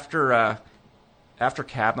 I after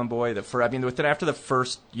Cabin Boy, after the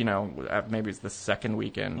first, maybe it's the second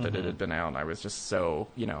weekend that it had been out, I was just so,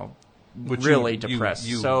 really depressed,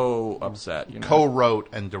 so upset. Co-wrote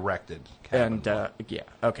and directed Cabin Boy.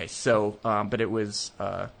 Okay, so, but it was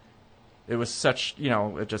such,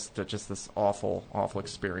 just this awful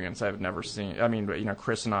experience I've never seen. I mean,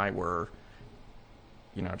 Chris and I were,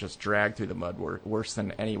 just dragged through the mud worse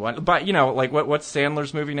than anyone. But, like what's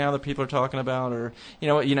Sandler's movie now that people are talking about? Or,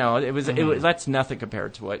 it was that's nothing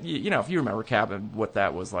compared to what, if you remember Cabin, what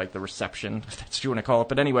that was like, the reception, if that's what you want to call it.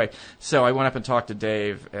 But anyway, so I went up and talked to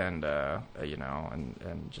Dave and,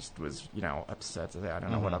 and just was, upset. I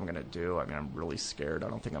don't know what I'm going to do. I mean, I'm really scared. I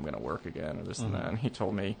don't think I'm going to work again or this and that. And he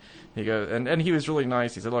told me, he goes, and he was really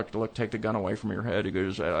nice. He said, look, take the gun away from your head. He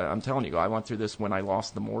goes, I'm telling you, I went through this when I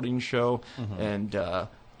lost the morning show and,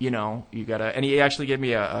 you gotta, and he actually gave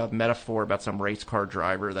me a metaphor about some race car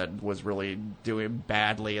driver that was really doing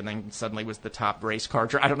badly and then suddenly was the top race car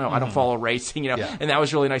driver. I don't know. I don't follow racing, and that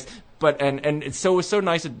was really nice. But, and it was so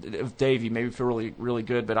nice of Dave. He made me feel really, really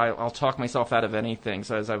good, but I'll talk myself out of anything.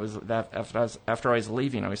 So after I was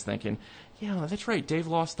leaving, I was thinking, yeah, that's right. Dave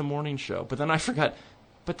lost the morning show. But then I forgot,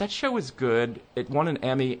 but that show was good. It won an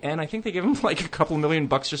Emmy, and I think they gave him like a couple $1 million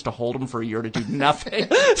just to hold him for a year to do nothing.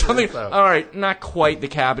 So I'm thinking, all right, not quite the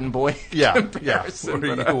Cabin Boy comparison.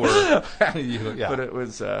 But it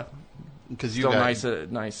was still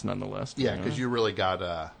nice nonetheless. Yeah, because you really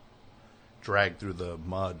got dragged through the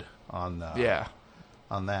mud on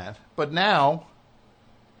that. But now,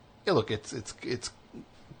 look, it's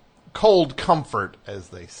cold comfort, as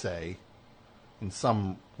they say, in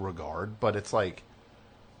some regard, but it's like,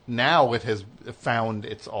 now it has found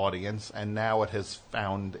its audience, and now it has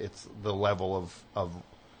found the level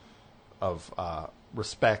of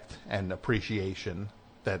respect and appreciation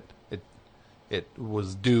that it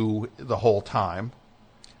was due the whole time.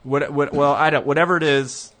 Well, I don't. Whatever it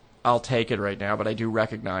is, I'll take it right now. But I do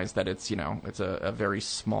recognize that it's it's a very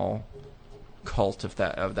small cult of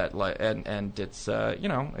that and it's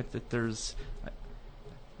there's.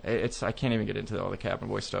 I can't even get into all the Cabin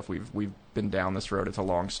Boy stuff. We've been down this road. It's a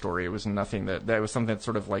long story. It was nothing that was something that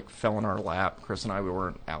sort of like fell in our lap. Chris and I, we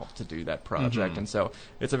weren't out to do that project, and so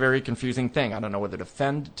it's a very confusing thing. I don't know whether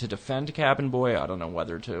to defend Cabin Boy. I don't know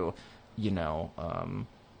whether to,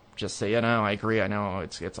 just say, I agree. I know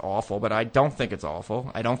it's awful, but I don't think it's awful.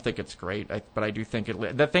 I don't think it's great. But I do think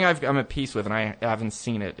the thing I'm at peace with, and I haven't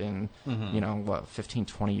seen it in 15,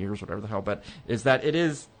 20 years, whatever the hell. But is that it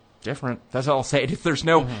is different. That's all I'll say. There's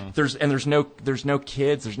no kids, there's no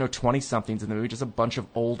 20-somethings in the movie, just a bunch of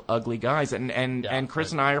old ugly guys, and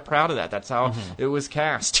Chris and I are proud of that. That's how it was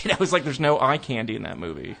cast. It's like there's no eye candy in that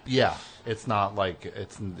movie. Yeah, it's not like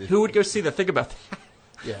who would go see that? Think about that.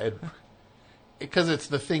 Yeah, because it's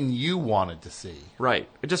the thing you wanted to see. Right.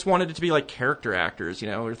 I just wanted it to be like character actors,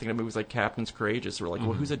 We're thinking of movies like Captain's Courageous. We're like,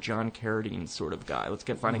 well, who's a John Carradine sort of guy? Let's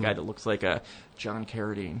find a guy that looks like a John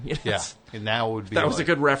Carradine. Yeah. And now it would be that was a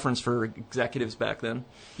good reference for executives back then.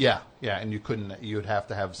 Yeah, and you'd have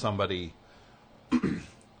to have somebody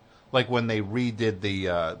like when they redid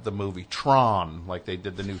the movie Tron, like they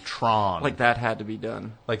did the new Tron. Like that had to be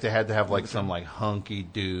done. Like they had to have like some like hunky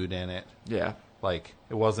dude in it. Yeah. Like,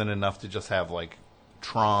 it wasn't enough to just have, like,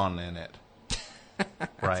 Tron in it.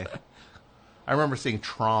 Right? I remember seeing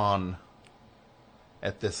Tron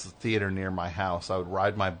at this theater near my house. I would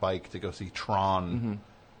ride my bike to go see Tron.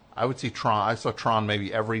 I would see Tron. I saw Tron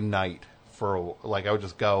maybe every night I would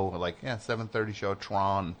just go, 7:30 show,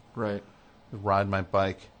 Tron. Right. Ride my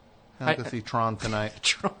bike. I'll go see Tron tonight.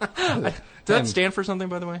 Tron. Did that stand for something,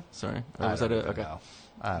 by the way? Sorry. Or was that okay.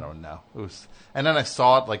 I don't know. It was, and then I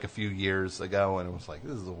saw it like a few years ago, and it was like,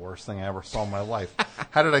 this is the worst thing I ever saw in my life.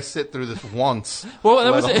 How did I sit through this once? Well,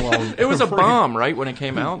 it was a bomb, right? When it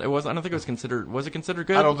came out, it was. I don't think it was considered. Was it considered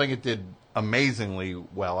good? I don't think it did amazingly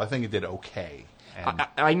well. I think it did okay.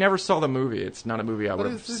 I never saw the movie. It's not a movie I would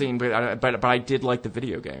have seen, but I did like the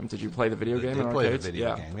video game. Did you play the video game? I did play the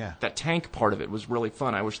video game. Yeah. That tank part of it was really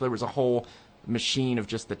fun. I wish there was a whole machine of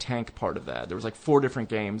just the tank part of that. There was like 4 different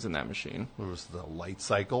games in that machine. There was the light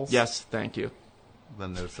cycles. Yes, thank you.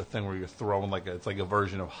 Then there's the thing where you're throwing it's like a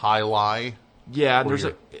version of High-Lie. Yeah, and there's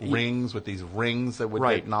rings with these rings that would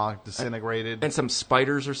get knocked, disintegrated. And some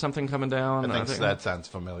spiders or something coming down. I think that sounds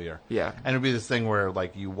familiar. Yeah. And it'd be this thing where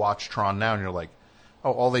like you watch Tron now and you're like,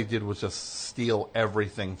 oh, all they did was just steal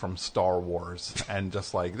everything from Star Wars and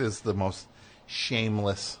just like, this is the most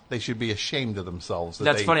shameless. They should be ashamed of themselves.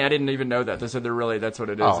 That's funny. I didn't even know that. They said they're really. That's what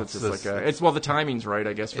it is. Oh, it's just the timing's right,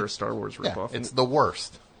 I guess, for a Star Wars ripoff. It's the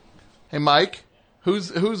worst. Hey, Mike, who's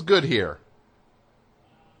good here?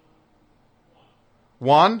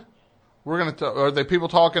 One, are there people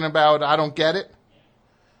talking about I don't get it?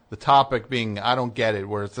 The topic being I don't get it,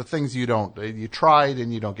 where it's the things you tried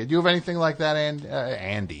and you don't get. Do you have anything like that,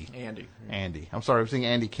 Andy? Andy. I'm sorry, I'm saying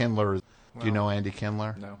Andy Kindler. Do you know Andy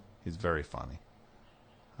Kindler? No. He's very funny.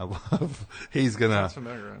 I love. He's gonna. Sounds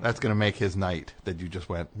familiar. That's gonna make his night. That you just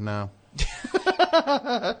went no.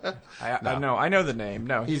 I know. I know the name.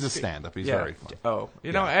 No, He's a stand-up. He's very funny. Oh,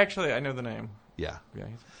 you know, actually, I know the name. Yeah. Yeah.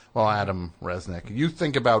 Well, Adam Resnick, you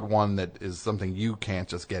think about one that is something you can't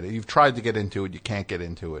just get it. You've tried to get into it, you can't get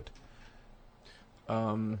into it.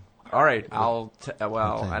 All right, I don't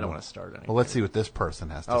want to start anything. Well, let's see what this person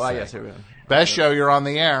has to say. Oh, yes, here we go. Best show, you're on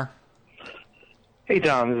the air. Hey,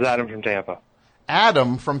 Tom, this is Adam from Tampa.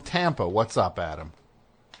 Adam from Tampa. What's up, Adam?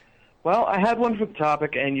 Well, I had one for the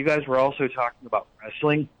topic, and you guys were also talking about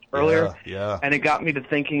wrestling earlier. Yeah. And it got me to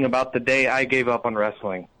thinking about the day I gave up on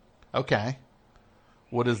wrestling. Okay.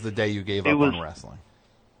 What is the day you gave up on wrestling?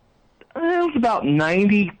 It was about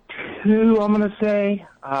 92, I'm going to say.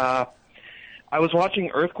 I was watching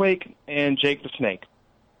Earthquake and Jake the Snake.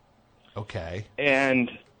 Okay.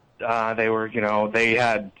 And they were,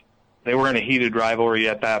 they were in a heated rivalry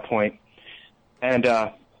at that point. And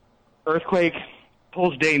Earthquake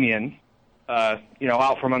pulls Damien,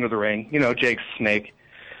 out from under the ring, Jake's snake,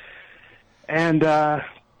 and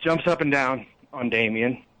jumps up and down on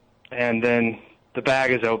Damien. And then the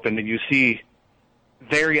bag is opened, and you see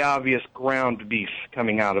very obvious ground beef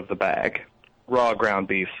coming out of the bag, raw ground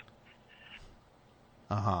beef.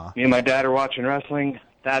 Uh-huh. Me and my dad are watching wrestling.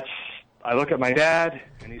 I look at my dad,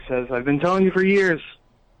 and he says, "I've been telling you for years."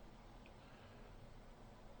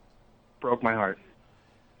 Broke my heart.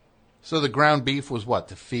 So the ground beef was what,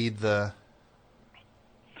 to feed the...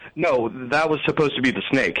 No, that was supposed to be the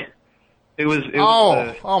snake. It was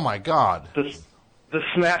oh my God. The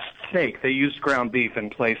smashed snake. They used ground beef in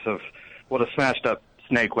place of what a smashed up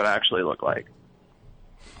snake would actually look like.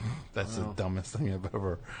 That's the dumbest thing I've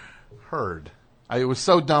ever heard. It was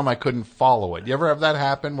so dumb I couldn't follow it. You ever have that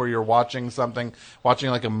happen where you're watching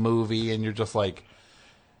like a movie, and you're just like...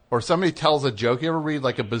 Or somebody tells a joke. You ever read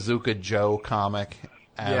like a Bazooka Joe comic?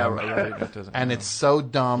 Right. And it's so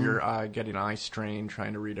dumb. You're getting eye strain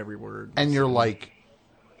trying to read every word. And you're like,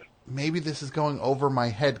 maybe this is going over my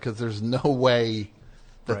head because there's no way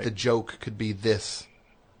that the joke could be this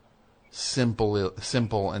simple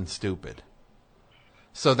and stupid.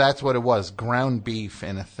 So that's what it was, ground beef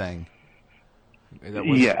in a thing.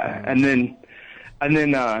 Yeah, and then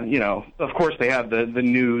of course they have the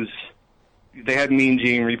news. They had Mean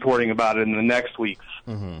Gene reporting about it in the next week's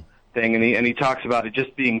thing, and he talks about it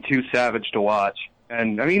just being too savage to watch.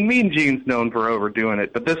 And I mean, Mean Gene's known for overdoing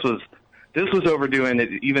it, but this was overdoing it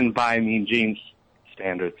even by Mean Gene's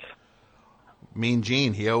standards. Mean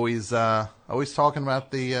Gene, he always talking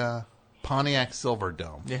about the Pontiac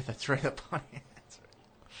Silverdome. Yeah, that's right, the Pontiac.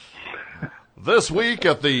 This week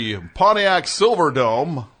at the Pontiac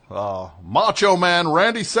Silverdome, Macho Man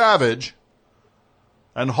Randy Savage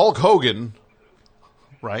and Hulk Hogan,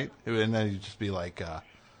 right? And then you'd just be like,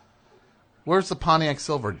 where's the Pontiac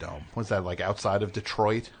Silverdome? Was that like outside of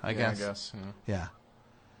Detroit, I guess? I guess, yeah.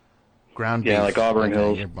 Ground beef. Yeah, like Auburn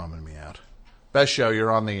Hills. You're bumming me out. Best show,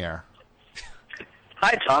 you're on the air.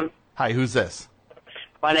 Hi, Tom. Hi, who's this?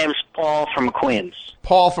 My name's Paul from Queens.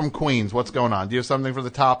 Paul from Queens. What's going on? Do you have something for the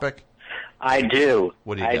topic? I do.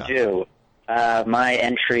 What do you got? I do. My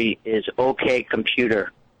entry is OK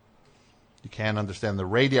Computer. You can't understand the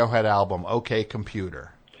Radiohead album, OK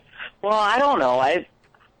Computer. Well, I don't know. I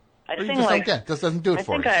you think just don't get it. This doesn't do it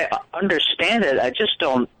for you. I think I understand it. I just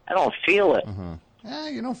don't. I don't feel it. Mm-hmm. Yeah,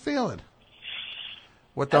 you don't feel it.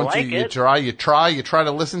 What don't like you? it. You try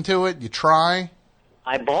to listen to it. You try.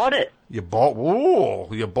 I bought it. You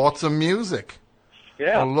bought some music.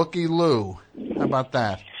 Yeah. Oh, looky Lou. How about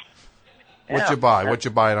that? What'd Yeah. you buy? What'd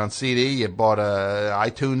you buy it on CD? You bought a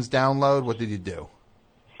iTunes download? What did you do?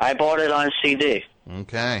 I bought it on CD.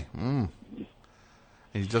 Okay. And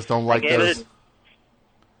you just don't like gave those. it-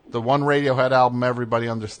 The one Radiohead album everybody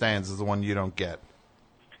understands is the one you don't get.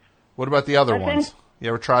 What about the other I think- ones? You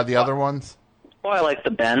ever tried the other ones? Well, I like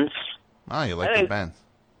the Bends. Oh, you like I the think- bands.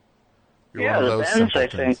 You're Yeah, one of the those Bends. I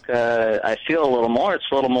simpletons. think I feel a little more. It's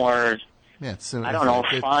a little more. Yeah, it's, I don't know,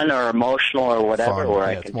 fun or emotional or whatever, fun. where Yeah,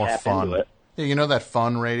 I it's can more tap fun. into it. Yeah, you know that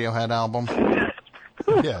fun Radiohead album?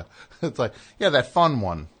 Yeah. It's like, yeah, that fun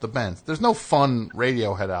one, the Bends. There's no fun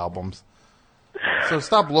Radiohead albums. So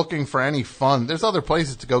stop looking for any fun. There's other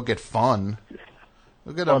places to go get fun.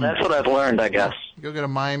 Go get Well, that's what I've learned, I guess. Go get a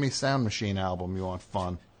Miami Sound Machine album. You want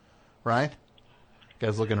fun, right? You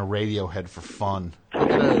guys looking at Radiohead for fun. Go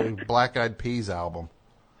get a Black Eyed Peas album.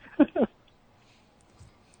 All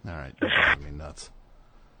right, you're driving me nuts.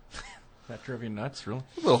 That drove you nuts, really?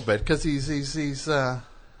 A little bit, because he's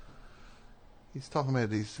talking about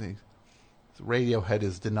Radiohead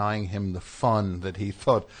is denying him the fun that he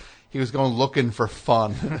thought he was going looking for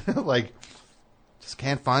fun. Like, just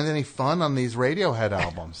can't find any fun on these Radiohead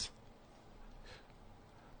albums.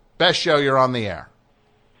 Best show, you're on the air.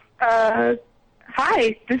 Hi,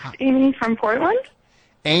 this is Amy from Portland.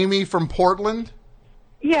 Amy from Portland?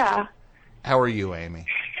 Yeah. How are you, Amy?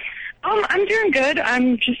 I'm doing good.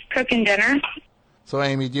 I'm just cooking dinner. So,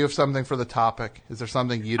 Amy, do you have something for the topic? Is there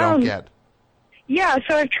something you don't get? Yeah,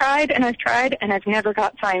 so I've tried, and I've never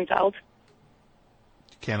got Seinfeld.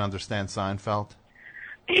 You can't understand Seinfeld?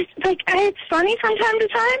 It's funny from time to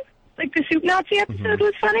time. Like, the Soup Nazi episode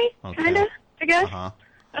was funny, kind of, I guess. Uh-huh.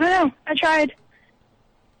 I don't know. I tried.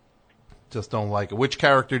 Just don't like it. Which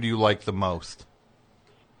character do you like the most?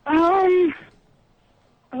 I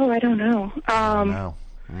don't know. No.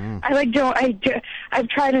 I've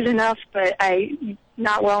tried it enough, but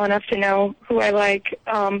not well enough to know who I like.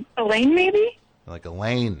 Elaine, maybe? Like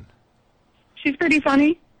Elaine. She's pretty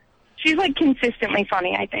funny. She's, like, consistently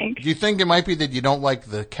funny, I think. Do you think it might be that you don't like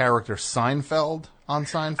the character Seinfeld on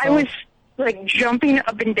Seinfeld? I was, like, jumping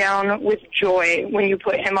up and down with joy when you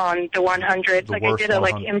put him on the 100. Like, I did a,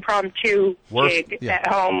 like, impromptu gig at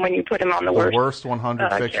home when you put him on the worst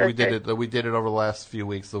 100 fiction. We did it over the last few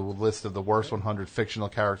weeks, the list of the worst 100 fictional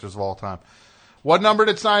characters of all time. What number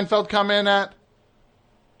did Seinfeld come in at?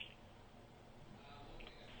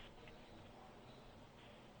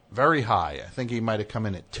 Very high. I think he might have come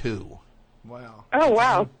in at 2. Wow. Oh,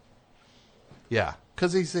 wow. Yeah,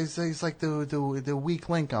 because he's like the weak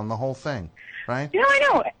link on the whole thing, right? Yeah, I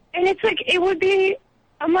know. And it's like, it would be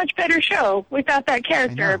a much better show without that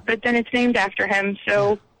character, but then it's named after him,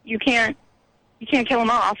 so you can't kill him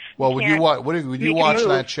off. Well, would you watch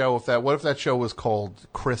that show what if that show was called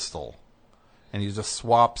Crystal, and you just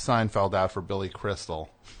swap Seinfeld out for Billy Crystal,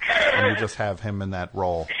 and you just have him in that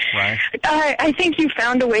role, right? I think you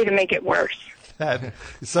found a way to make it worse. That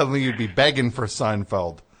suddenly you'd be begging for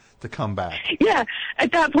Seinfeld to come back. Yeah,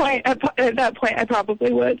 at that point, I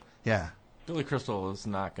probably would. Yeah. Billy Crystal is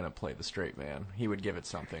not going to play the straight man. He would give it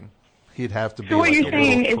something. He'd have to be. So what like you're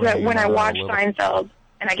saying is that when I watch Seinfeld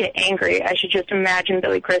and I get angry, I should just imagine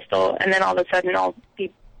Billy Crystal, and then all of a sudden I'll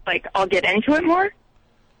get into it more?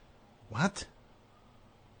 What?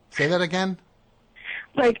 Say that again?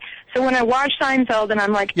 So when I watch Seinfeld and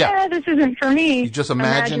I'm like, this isn't for me. You just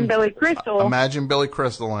imagine Billy Crystal. Imagine Billy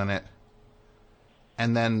Crystal in it,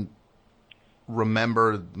 and then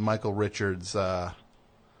remember Michael Richards'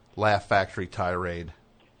 Laugh Factory tirade,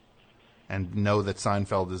 and know that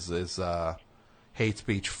Seinfeld is hate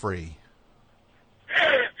speech free.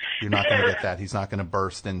 You're not going to get that. He's not going to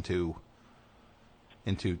burst into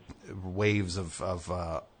waves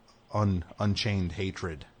of unchained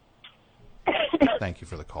hatred. Thank you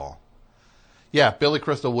for the call. Yeah, Billy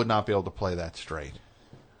Crystal would not be able to play that straight.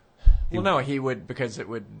 Well, no, he would, because it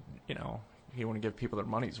would, he wouldn't give people their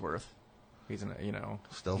money's worth. He's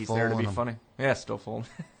still he's there to be him. funny. Yeah, still fooling.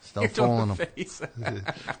 Still fooling him.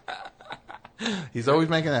 He's always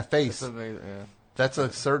making that face. That's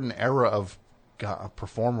a certain era of a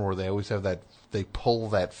performer where they always have that. They pull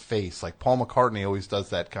that face. Like Paul McCartney always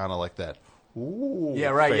does that kind of like that. Ooh. Yeah.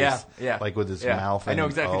 Right. Face. Yeah. Like with his mouth. And I know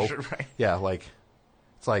exactly. Right. Yeah. Like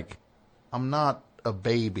it's like I'm not a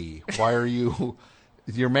baby. Why are you?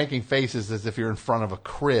 You're making faces as if you're in front of a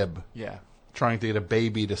crib. Yeah. Trying to get a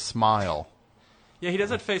baby to smile. Yeah, he does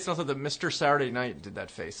that face. Also, the Mr. Saturday Night did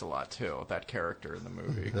that face a lot too. That character in the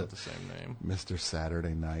movie with the same name, Mr.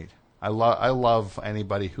 Saturday Night. I love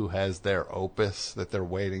anybody who has their opus that they're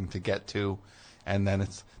waiting to get to, and then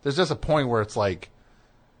there's just a point where it's like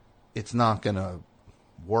it's not gonna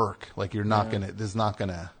work. Like you're not gonna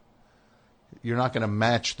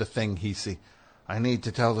match the thing he see. I need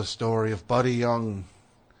to tell the story of Buddy Young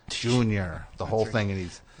Jr. The whole thing, and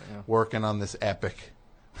he's working on this epic.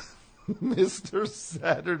 Mr.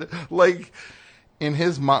 Saturday, like in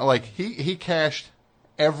his mind, like he cashed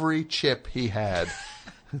every chip he had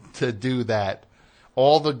to do that.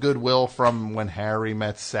 All the goodwill from when Harry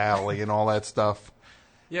met Sally and all that stuff.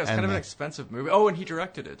 Yeah, it's kind of an expensive movie. Oh, and he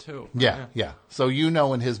directed it too. Yeah. So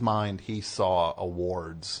in his mind, he saw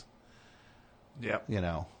awards. Yep.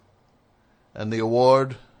 And the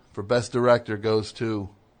award for best director goes to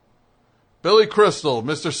Billy Crystal,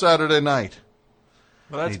 Mr. Saturday Night.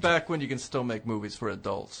 Well, that's back when you can still make movies for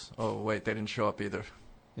adults. Oh, wait, they didn't show up either.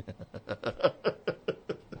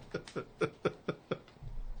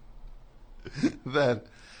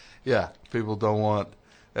 People don't want,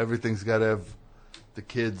 everything's got to have the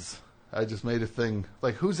kids I just made a thing.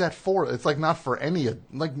 Like, who's that for? It's like not for any,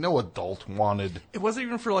 like no adult wanted. It wasn't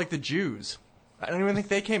even for like the Jews. I don't even think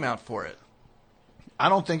they came out for it. I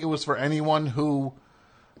don't think it was for anyone who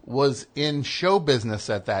was in show business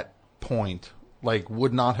at that point. Like,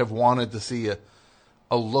 would not have wanted to see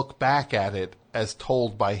a look back at it as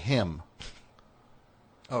told by him.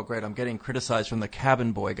 Oh, great. I'm getting criticized from the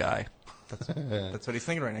cabin boy guy. That's what he's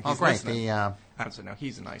thinking right now. He's great. listening. No,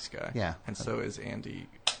 he's a nice guy. Yeah. And so is Andy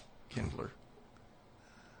Kindler,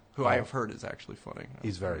 who I have heard is actually funny.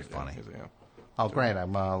 He's very funny. Yeah. Oh, great.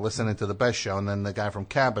 I'm listening to the Best Show, and then the guy from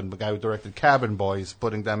Cabin, the guy who directed Cabin Boys,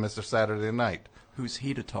 putting down Mr. Saturday Night. Who's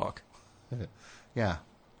he to talk? Yeah.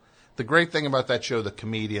 The great thing about that show, the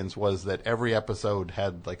comedians, was that every episode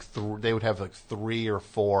had like they would have like 3 or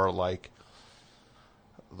 4 like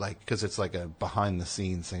because it's like a behind the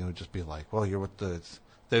scenes thing. It would just be like, well, you're with the.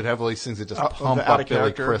 They'd have all these things that just pump up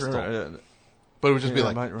Billy Crystal, but it would just be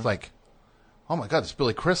like it's like, oh my God, it's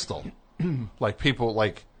Billy Crystal. Like people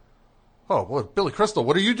like, oh, well, Billy Crystal,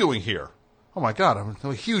 what are you doing here? Oh my God, I'm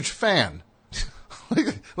a huge fan.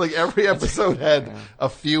 like every episode had a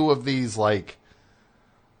few of these like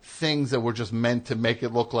things that were just meant to make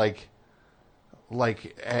it look like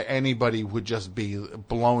anybody would just be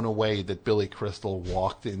blown away that Billy Crystal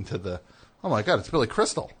walked into the. Oh my God, it's Billy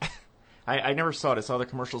Crystal. I never saw it. I saw the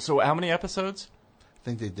commercial. So how many episodes? I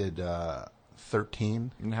think they did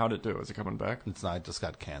 13. And how did it do? Is it coming back? It's not. It just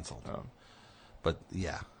got canceled. Oh. But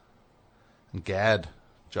yeah. And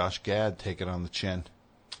Josh Gad, take it on the chin.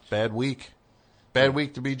 Bad week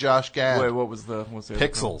to be Josh Gad. Wait, what was the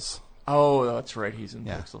Pixels? Oh, that's right. He's in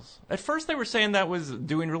Yeah. Pixels. At first, they were saying that was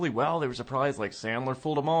doing really well. They were surprised, like Sandler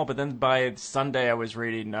fooled them all. But then by Sunday, I was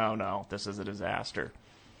reading, no, this is a disaster.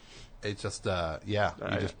 It's just, you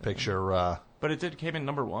just picture. But it came in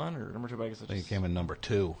number 1 or number 2. I guess I think it came in number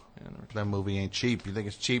 2. Yeah, number 2. That movie ain't cheap. You think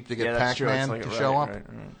it's cheap to get that's true. Pac-Man It's to show up? Right.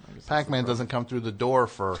 Pac-Man doesn't come through the door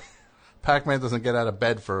for. Pac-Man doesn't get out of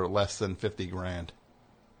bed for less than $50,000.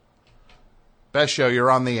 Best Show, you're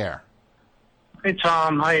on the air. Hey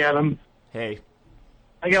Tom, hi Adam. Hey.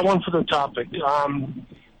 I got one for the topic. I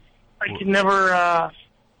can never. I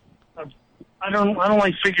don't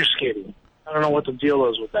like figure skating. I don't know what the deal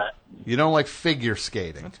is with that. You don't like figure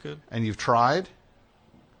skating. That's good. And you've tried?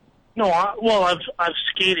 No, I've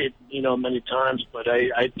skated, many times, but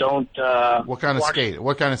I don't. What kind of skating?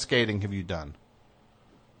 What kind of skating have you done?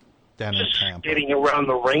 Down in Tampa. Skating around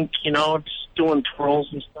the rink, just doing twirls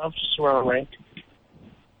and stuff, just around the rink.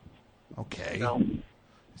 Okay.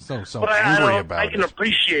 So but angry about I can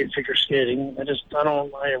appreciate figure skating. I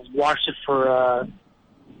have watched it for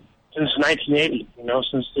since 1980,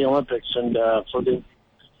 since the Olympics, and I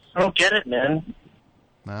don't get it, man.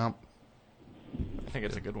 No. I think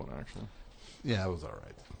it's a good one, actually. Yeah, it was all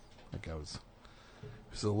right. Like it was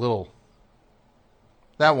a little.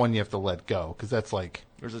 That one you have to let go because that's like.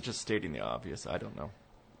 Or is it just stating the obvious? I don't know.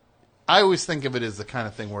 I always think of it as the kind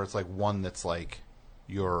of thing where it's like one that's like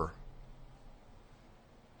your.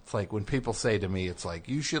 It's like when people say to me, it's like,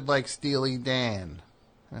 you should like Steely Dan.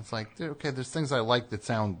 And it's like, okay, there's things I like that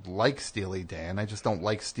sound like Steely Dan. I just don't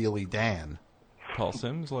like Steely Dan. Paul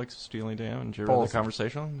Sims likes Steely Dan. Did you read the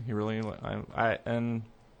conversation? He really, and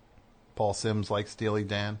Paul Sims likes Steely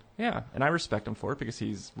Dan. Yeah, and I respect him for it because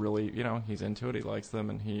he's really, he's into it. He likes them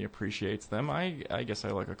and he appreciates them. I guess I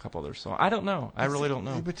like a couple other songs. I don't know. I really don't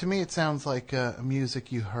know. But to me, it sounds like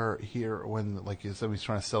music you hear when like somebody's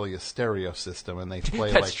trying to sell you a stereo system and they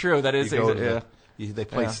play. That's true. That is. They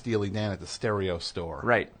play Steely Dan at the stereo store.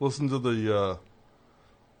 Right. Listen to the.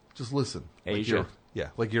 Just listen. Asia.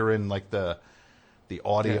 Like you're in like the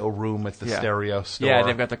audio room at the stereo store. Yeah,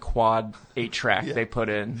 they've got the quad 8-track they put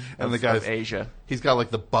in. And the guy's Asia. He's got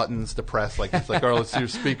like the buttons to press. Like it's like, oh, let's do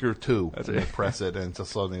speaker 2. And they press it, and it's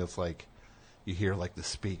just something that's like you hear like the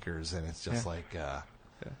speakers, and it's just like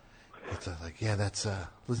it's that's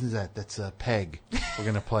listen to that. That's Peg. We're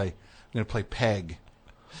gonna play Peg.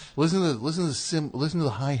 Listen to the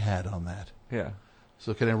hi-hat on that. Yeah.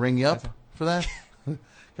 So can I ring you up for that? Can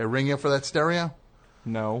I ring you up for that stereo?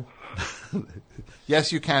 No.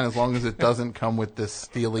 Yes, you can, as long as it doesn't come with this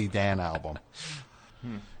Steely Dan album.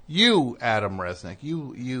 You, Adam Resnick,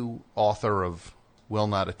 you author of Will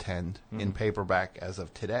Not Attend in paperback as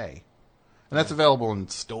of today. And that's available in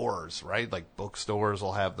stores, right? Like bookstores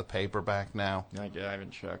will have the paperback now. I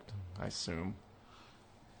haven't checked. I assume.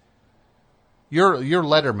 Your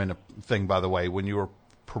Letterman thing, by the way, when you were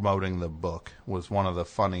promoting the book, was one of the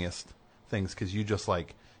funniest things because you just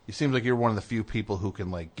like. You seem like you're one of the few people who can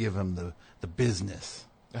like give him the business.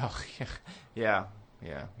 Oh yeah.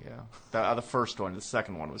 The first one, the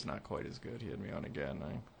second one was not quite as good. He had me on again.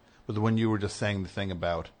 But when you were just saying the thing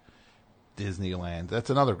about Disneyland. That's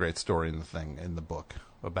another great story in the book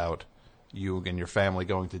about you and your family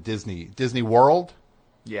going to Disney World.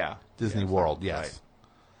 Yeah, Disney World. Yes, right.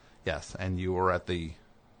 Yes, and you were at the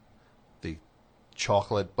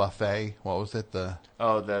chocolate buffet. What was it? The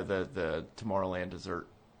Tomorrowland dessert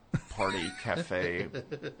party cafe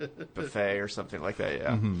buffet or something like that.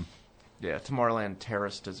 Yeah. Mm-hmm. Yeah, Tomorrowland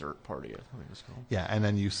Terrace Dessert Party, I think it was called. Yeah, and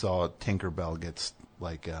then you saw Tinkerbell gets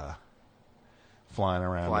flying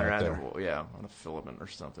around there. Yeah, on a filament or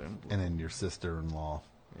something. And then your sister-in-law.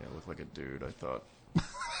 Yeah, looked like a dude, I thought.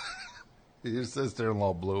 Your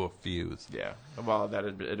sister-in-law blew a fuse. Yeah, well, it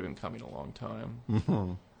had been coming a long time.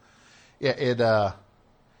 Mm-hmm. Yeah,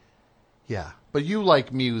 yeah, but you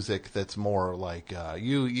like music that's more like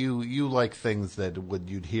you like things that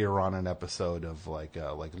you'd hear on an episode of like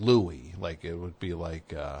Louie, like it would be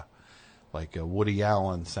like a Woody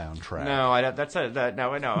Allen soundtrack. No,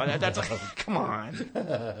 that's come on.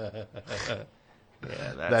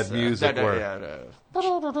 Yeah, that's, that music. No,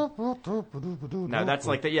 that's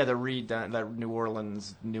like that New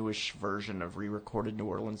Orleans newish version of re-recorded New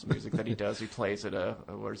Orleans music that he does. He plays at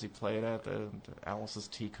where does he play it at? The Alice's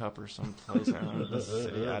Teacup or some place in the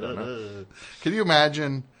city. I don't know. Can you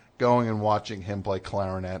imagine going and watching him play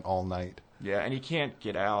clarinet all night? Yeah, and you can't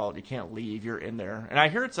get out. You can't leave. You're in there. And I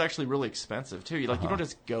hear it's actually really expensive too. You don't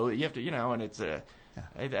just go. You have to, and it's a.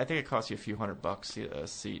 I think it costs you a few $100 a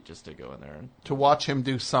seat just to go in there. To watch him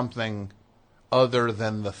do something other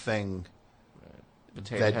than the thing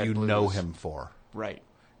that you know him for. Right.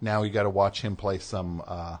 Now you got to watch him play some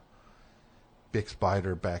Bix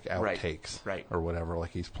Beiderbecke outtakes. Right. Or whatever,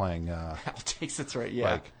 like he's playing... outtakes, that's right,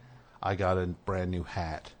 yeah. Like, I got a brand new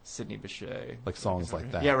hat. Sidney Bechet. Like songs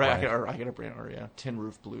like that. Yeah, right. Or I got a brand new, Tin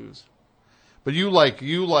Roof Blues. But you like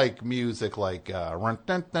music like right?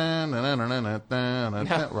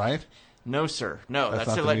 No, sir. No, that's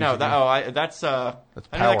not it. the No, music that's That's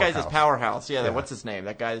I know that guy's his Powerhouse. Powerhouse. Yeah, Yeah. what's his name?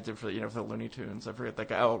 That guy that did for the Looney Tunes. I forget that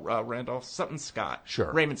guy. Oh, Randolph something Scott.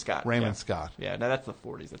 Sure. Raymond Scott. Raymond yeah. Scott. Yeah, no, that's the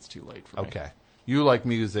 40s. That's too late for me. Okay. You like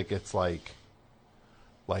music. It's like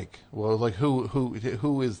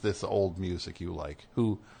who is this old music you like?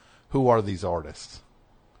 Who are these artists?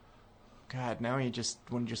 God, now when you just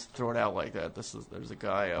throw it out like that, there's a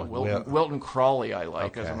guy Wilton Crawley I like.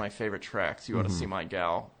 Okay. That's one of my favorite tracks. You Ought to See My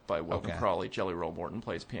Gal by Wilton Crawley. Jelly Roll Morton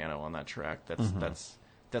plays piano on that track.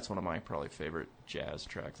 That's one of my probably favorite jazz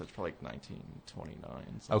tracks. That's probably like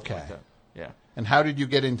 1929. Something like that. Yeah. And how did you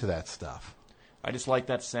get into that stuff? I just like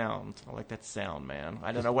that sound. I like that sound, man.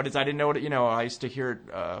 I don't know what it is. I didn't know what it, I used to hear it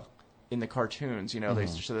in the cartoons. They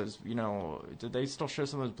used to show those. Did they still show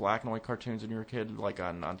some of those black and white cartoons when you were a kid, like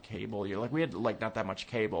on cable? We had like not that much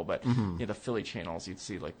cable, but the Philly channels, you'd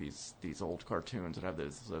see like these old cartoons that have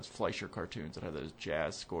those Fleischer cartoons that have those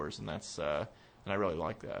jazz scores, and that's and I really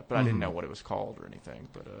like that. But I didn't know what it was called or anything.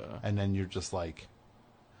 But and then you're just like.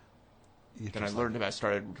 Then I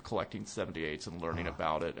started collecting 78s and learning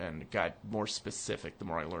about it, and got more specific the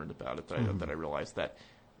more I learned about it. That I realized that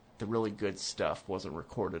the really good stuff wasn't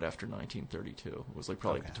recorded after 1932. It was like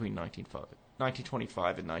probably between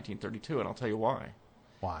 1925 and 1932, and I'll tell you why.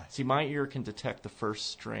 Why? See, my ear can detect the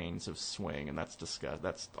first strains of swing, and that's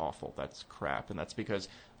that's awful. That's crap, and that's because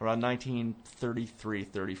around 1933,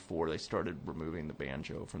 34, they started removing the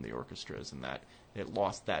banjo from the orchestras, and that it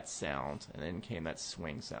lost that sound, and then came that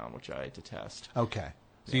swing sound, which I detest. Okay.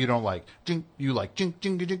 So you don't like you like jing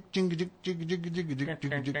jing jing jing jing jing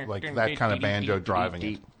jing jing like that kind of banjo driving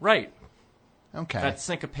it. Right. Okay. That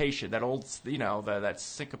syncopation, that old, that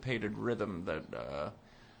syncopated rhythm that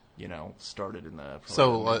started in the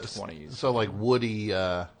 20s. So like Woody.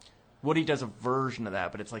 Woody does a version of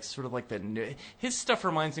that, but it's like sort of like his stuff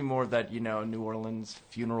reminds me more of that New Orleans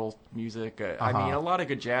funeral music. I mean, a lot of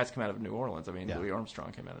good jazz come out of New Orleans. I mean, Louis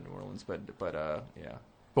Armstrong came out of New Orleans, but yeah.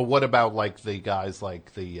 But what about like the guys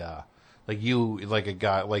like the like you like a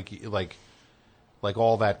guy like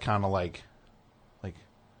all that kind of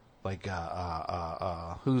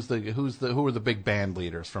who are the big band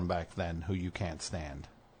leaders from back then who you can't stand?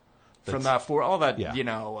 From that for all that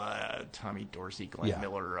Tommy Dorsey, Glenn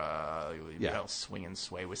Miller, Swing and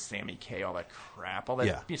Sway with Sammy Kaye, all that crap, all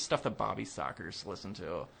that stuff that Bobby Sockers listened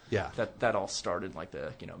to. Yeah, that all started like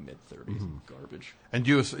the mid '30s garbage. And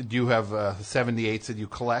do you have 78s that you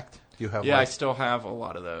collect? Do you have? Yeah, I still have a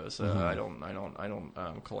lot of those. I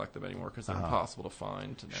don't collect them anymore because they're impossible to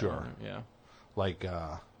find. Sure. Yeah. Like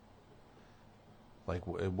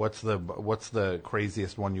what's the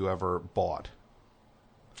craziest one you ever bought?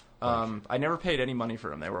 I never paid any money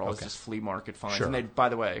for them. They were always just flea market finds. Sure. And they, by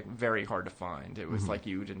the way, very hard to find. It was like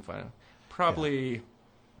you didn't find it. Probably,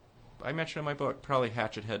 I mentioned in my book, probably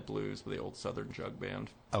Hatchet Head Blues with the old Southern Jug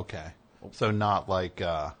Band. Okay. So not like.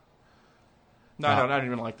 No, I don't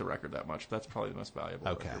even like the record that much. That's probably the most valuable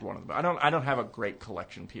record. One of them. I don't have a great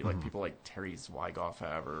collection. Like people like Terry Zwigoff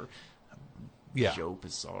have, or Joe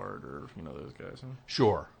Pissard, or those guys. Huh?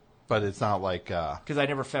 Sure, but it's not like because I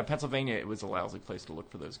never found Pennsylvania. It was a lousy place to look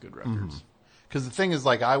for those good records. Because the thing is,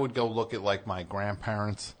 like, I would go look at like my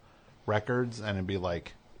grandparents' records, and it'd be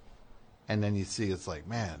like, and then you see it's like,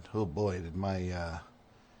 man, oh boy, did my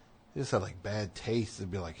they just had like bad taste. It'd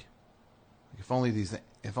be like if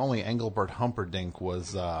only Engelbert Humperdinck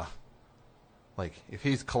was like, if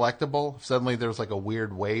he's collectible, if suddenly there's like a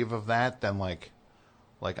weird wave of that, then like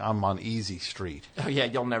I'm on Easy Street. Oh yeah,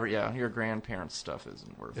 you'll never. Yeah, your grandparents' stuff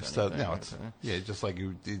isn't worth anything. So, no, it's just like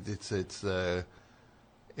you.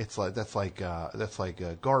 It's like that's like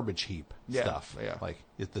a garbage heap stuff. Yeah, like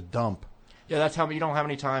it's the dump. Yeah, that's how how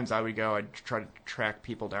many times I would go. I'd try to track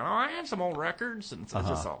people down. Oh, I have some old records, and it's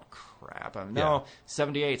just all crap. No,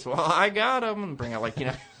 78s. Well, I got them, and bring out like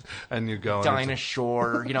and you go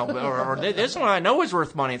Dinosaur, or this one I know is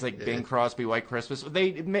worth money. It's like Bing Crosby, White Christmas.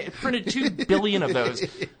 They printed 2 billion of those.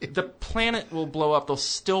 The planet will blow up. There'll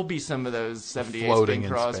still be some of those 78s floating Bing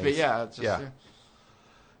Crosby. In space.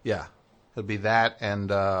 Yeah. It'll be that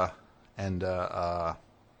and A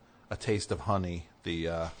Taste of Honey,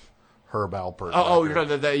 the Herb Alpert. You're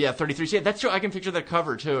right. 33. Yeah, that's true. I can picture that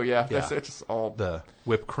cover too. Yeah, that's just all the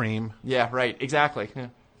whipped cream. Yeah, right. Exactly. Yeah.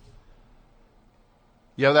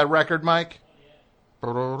 You have that record, Mike?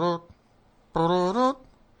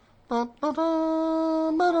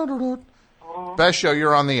 Best Show,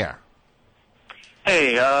 you're on the air.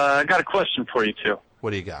 Hey, I got a question for you, too.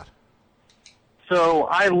 What do you got? So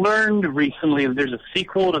I learned recently that there's a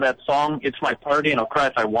sequel to that song, It's My Party and I'll Cry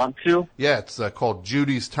If I Want To. Yeah, it's called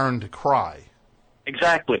Judy's Turn to Cry.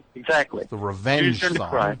 Exactly. It's the revenge Judy's Turn song.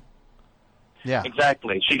 to Cry. Yeah.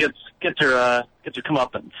 Exactly. She gets her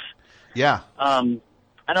comeuppance. Yeah. And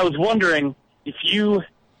I was wondering if you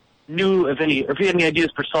knew of any, or if you had any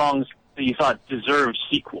ideas for songs that you thought deserved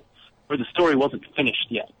sequels, where the story wasn't finished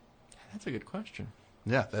yet. That's a good question.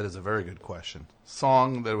 Yeah, that is a very good question.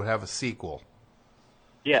 Song that would have a sequel.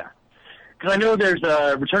 Yeah. Because I know there's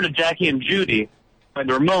Return of Jackie and Judy by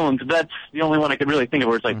the Ramones. That's the only one I could really think of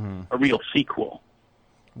where it's like a real sequel.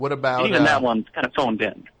 What about... And even that one's kind of phoned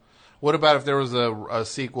in. What about if there was a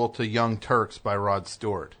sequel to Young Turks by Rod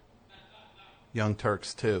Stewart? Young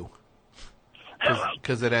Turks 2.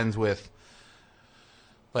 Because it ends with,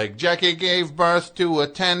 like, Jackie gave birth to a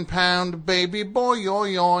 10-pound baby boy,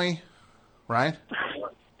 yoy. Right?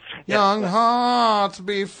 Young hearts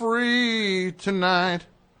be free tonight.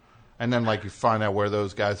 And then, like, you find out where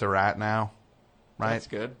those guys are at now. Right? That's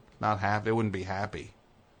good. Not happy. It wouldn't be happy.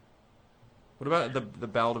 What about the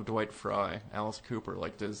Ballad of Dwight Fry, Alice Cooper?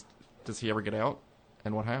 Like, does he ever get out?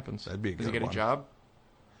 And what happens? That'd be a good one. Does he get a job?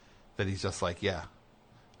 That he's just like, yeah,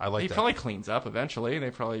 I like that. He probably cleans up eventually. They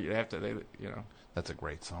have to, That's a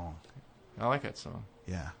great song. I like that song.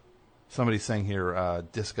 Yeah. Somebody's saying here,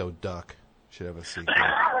 Disco Duck should have a sequel.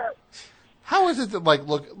 How is it that, like,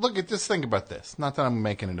 look at this, think about this. Not that I'm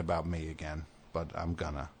making it about me again, but I'm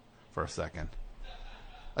gonna for a second.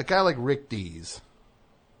 A guy like Rick Dees,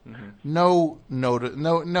 no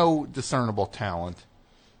discernible talent,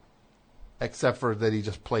 except for that he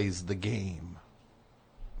just plays the game.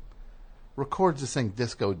 Records this thing,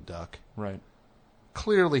 Disco Duck. Right.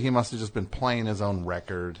 Clearly, he must have just been playing his own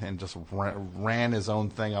record and just ran his own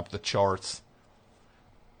thing up the charts.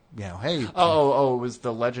 Hey. Oh, it was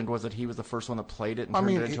the legend was that he was the first one that played it and turned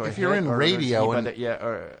it into a hit? If you're in radio and...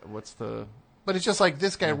 what's the... But it's just like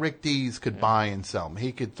this guy, Rick Dees, could buy and sell me.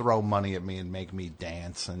 He could throw money at me and make me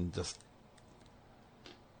dance and just...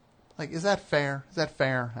 Like, is that fair? Is that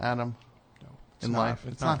fair, Adam? No. In life?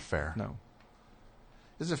 It's not fair. No.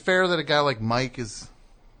 Is it fair that a guy like Mike is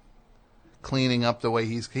cleaning up the way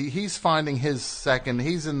he's finding his second?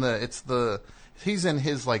 He's in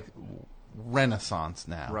his like renaissance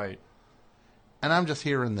now, right? And I'm just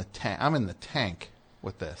here in the tank. I'm in the tank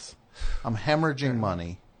with this. I'm hemorrhaging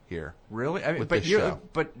money here. Really? I mean, with this show.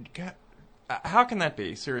 But how can that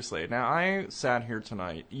be? Seriously. Now I sat here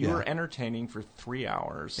tonight. You were entertaining for 3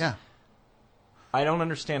 hours. Yeah. I don't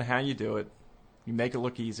understand how you do it. You make it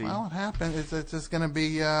look easy. Well, it happened. It's just going to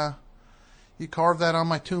be... you carve that on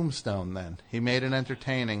my tombstone, then. He made it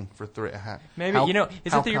entertaining for 3... Maybe, is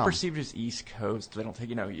it that you're perceived as East Coast? They don't take,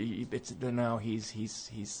 he's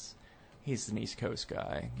an East Coast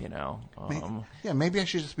guy, Maybe I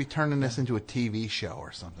should just be turning this into a TV show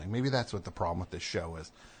or something. Maybe that's what the problem with this show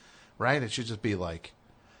is. Right? It should just be like,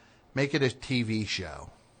 make it a TV show.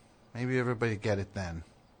 Maybe everybody get it then.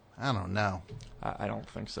 I don't know. I don't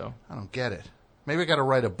think so. I don't get it. Maybe I got to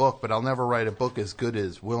write a book, but I'll never write a book as good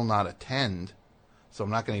as Will Not Attend. So I'm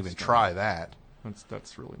not going to even try that.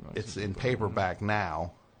 That's really nice. It's in paperback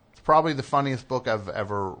now. It's probably the funniest book I've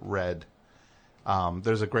ever read.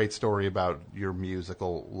 There's a great story about your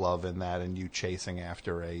musical love in that, and you chasing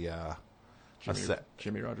after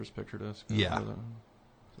Jimmy Rogers picture disc. Yeah.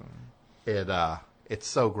 It's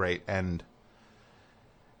so great. And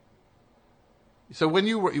so when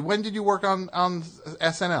did you work on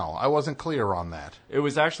SNL? I wasn't clear on that. It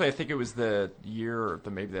was actually, I think it was the year,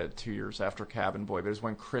 maybe the 2 years after Cabin Boy, but it was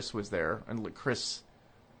when Chris was there, and Chris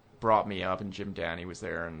brought me up, and Jim Danny was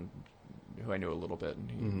there, and who I knew a little bit,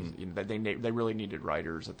 and they really needed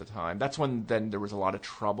writers at the time. That's when then there was a lot of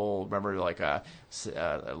trouble. Remember, like it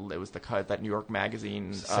was that New York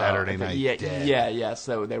magazine Saturday Night Dead. Yeah.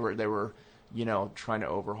 So they were trying to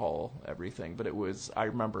overhaul everything. But I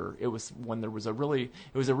remember it was when it was a really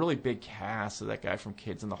big cast. So that guy from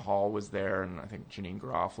Kids in the Hall was there, and I think Janine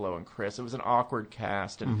Garofalo and Chris. It was an awkward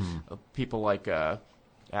cast, and people like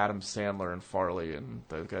Adam Sandler and Farley, and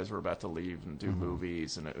those guys were about to leave and do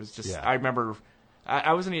movies, and it was just. I remember,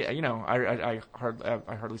 I wasn't. I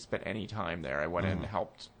hardly spent any time there. I went in and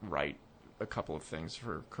helped write a couple of things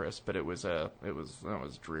for Chris, but it was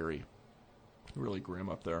dreary, really grim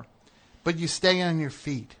up there. But you stay on your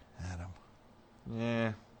feet, Adam.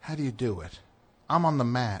 Yeah. How do you do it? I'm on the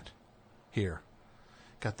mat here.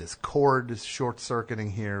 Got this cord is short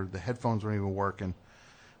circuiting here. The headphones weren't even working.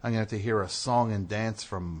 I'm going to have to hear a song and dance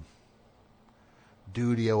from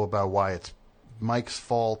Dudio about why it's Mike's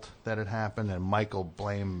fault that it happened, and Mike will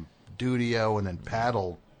blame Dudio, and then Pat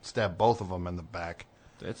will stab both of them in the back.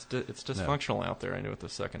 It's dysfunctional out there. I knew it the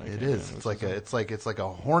second I came in. It is. It's like a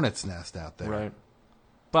hornet's nest out there. Right.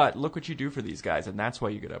 But look what you do for these guys, and that's why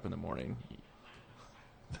you get up in the morning.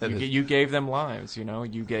 You gave them lives,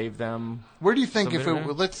 You gave them. Where do you think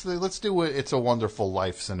let's do It's a Wonderful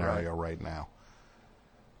Life scenario right now?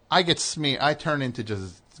 I get smeared. I turn into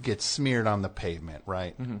just get smeared on the pavement,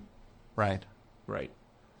 right? Mm-hmm. Right.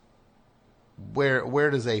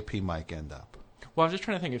 Where does AP Mike end up? Well, I was just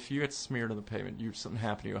trying to think. If you get smeared on the pavement, something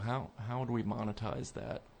happened to you. How do we monetize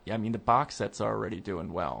that? Yeah, I mean the box sets are already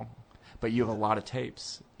doing well, but you have a lot of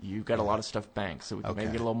tapes. You've got a lot of stuff banked, so we can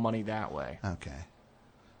maybe get a little money that way. Okay.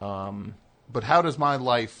 But how does my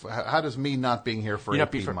life? How does me not being here for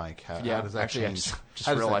AP Mike? How does that change? I just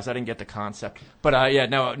realized I didn't get the concept. But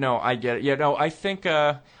no, I get it. Yeah, no, I think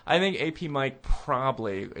AP Mike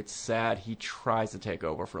probably. It's sad he tries to take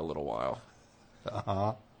over for a little while.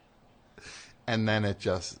 And then it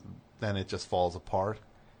just falls apart.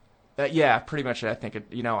 Yeah, pretty much. I think it.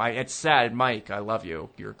 It's sad, Mike. I love you.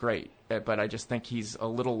 You're great. But I just think he's a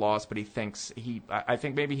little lost. But I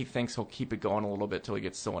think maybe he thinks he'll keep it going a little bit till he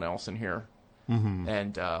gets someone else in here. Mm-hmm.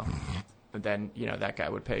 And then that guy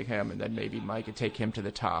would pay him, and then maybe Mike could take him to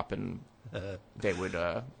the top, and they would.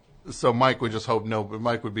 So Mike would just hope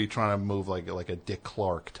Mike would be trying to move like a Dick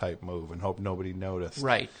Clark type move, and hope nobody noticed.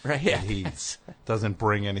 Right. Yeah. He doesn't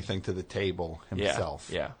bring anything to the table himself.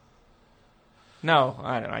 Yeah. No,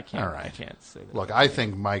 I don't. I can't. All right. I can't say that. Look, I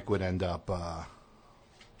think Mike would end up.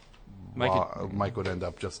 Mike would end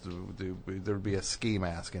up just there'd be a ski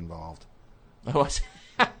mask involved. What?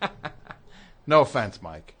 No offense,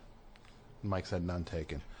 Mike. Mike said none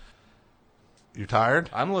taken. You tired?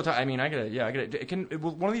 I'm a little tired. I mean, I get it.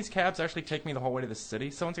 Will one of these cabs actually take me the whole way to the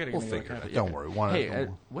city? Someone's got to get me. We'll figure it. Don't worry.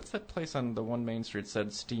 What's that place on the one Main Street that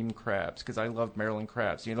said Steamed Crabs? Because I love Maryland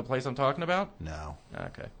crabs. You know the place I'm talking about? No.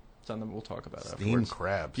 Okay. Something we'll talk about. Steamed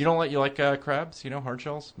crabs. You like crabs? Hard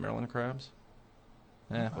shells, Maryland crabs.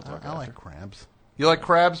 Yeah, we'll talk. I like crabs. You like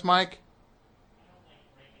crabs, Mike?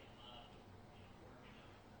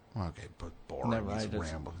 Okay, but boring. Never,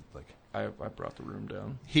 ramble. I brought the room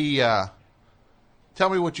down. He, tell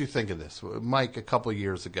me what you think of this. Mike, a couple of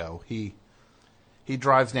years ago, he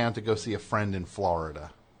drives down to go see a friend in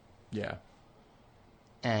Florida. Yeah.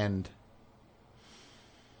 And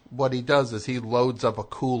what he does is he loads up a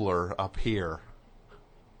cooler up here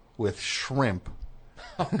with shrimp.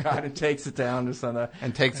 Oh God! It takes it down to some.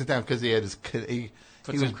 And takes it down because he had his. He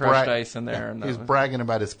was crushed ice in there. He was bragging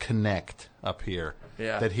about his Connect up here.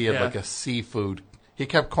 Yeah. That he had like a seafood. He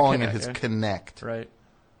kept calling it his Connect. Right.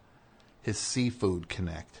 His seafood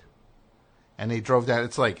Connect. And he drove down.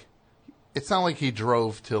 It's not like he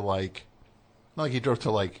drove to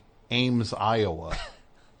Ames, Iowa,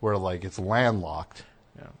 where it's landlocked.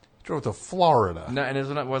 Yeah. He drove to Florida. No, and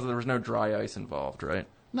there was no dry ice involved, right?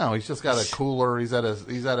 No, he's just got a cooler. He's at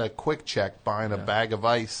a Quick Check buying a bag of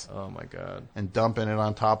ice. Oh my God! And dumping it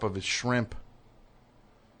on top of his shrimp.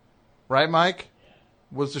 Right, Mike?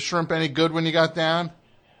 Was the shrimp any good when you got down?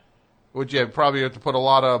 Would you probably have to put a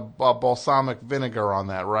lot of balsamic vinegar on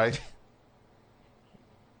that, right?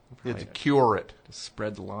 You had to cure it. Just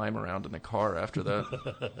spread the lime around in the car after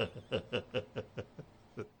that.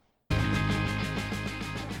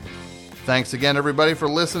 Thanks again, everybody, for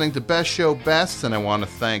listening to Best Show Best, and I want to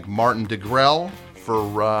thank Martin DeGrell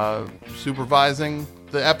for supervising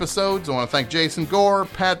the episodes. I want to thank Jason Gore,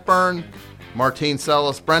 Pat Byrne, Martine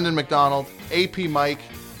Sellis, Brendan McDonald, AP Mike,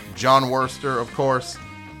 John Worster, of course,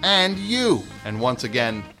 and you. And once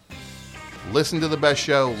again, listen to The Best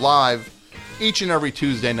Show live each and every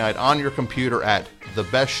Tuesday night on your computer at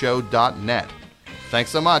thebestshow.net.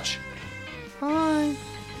 Thanks so much.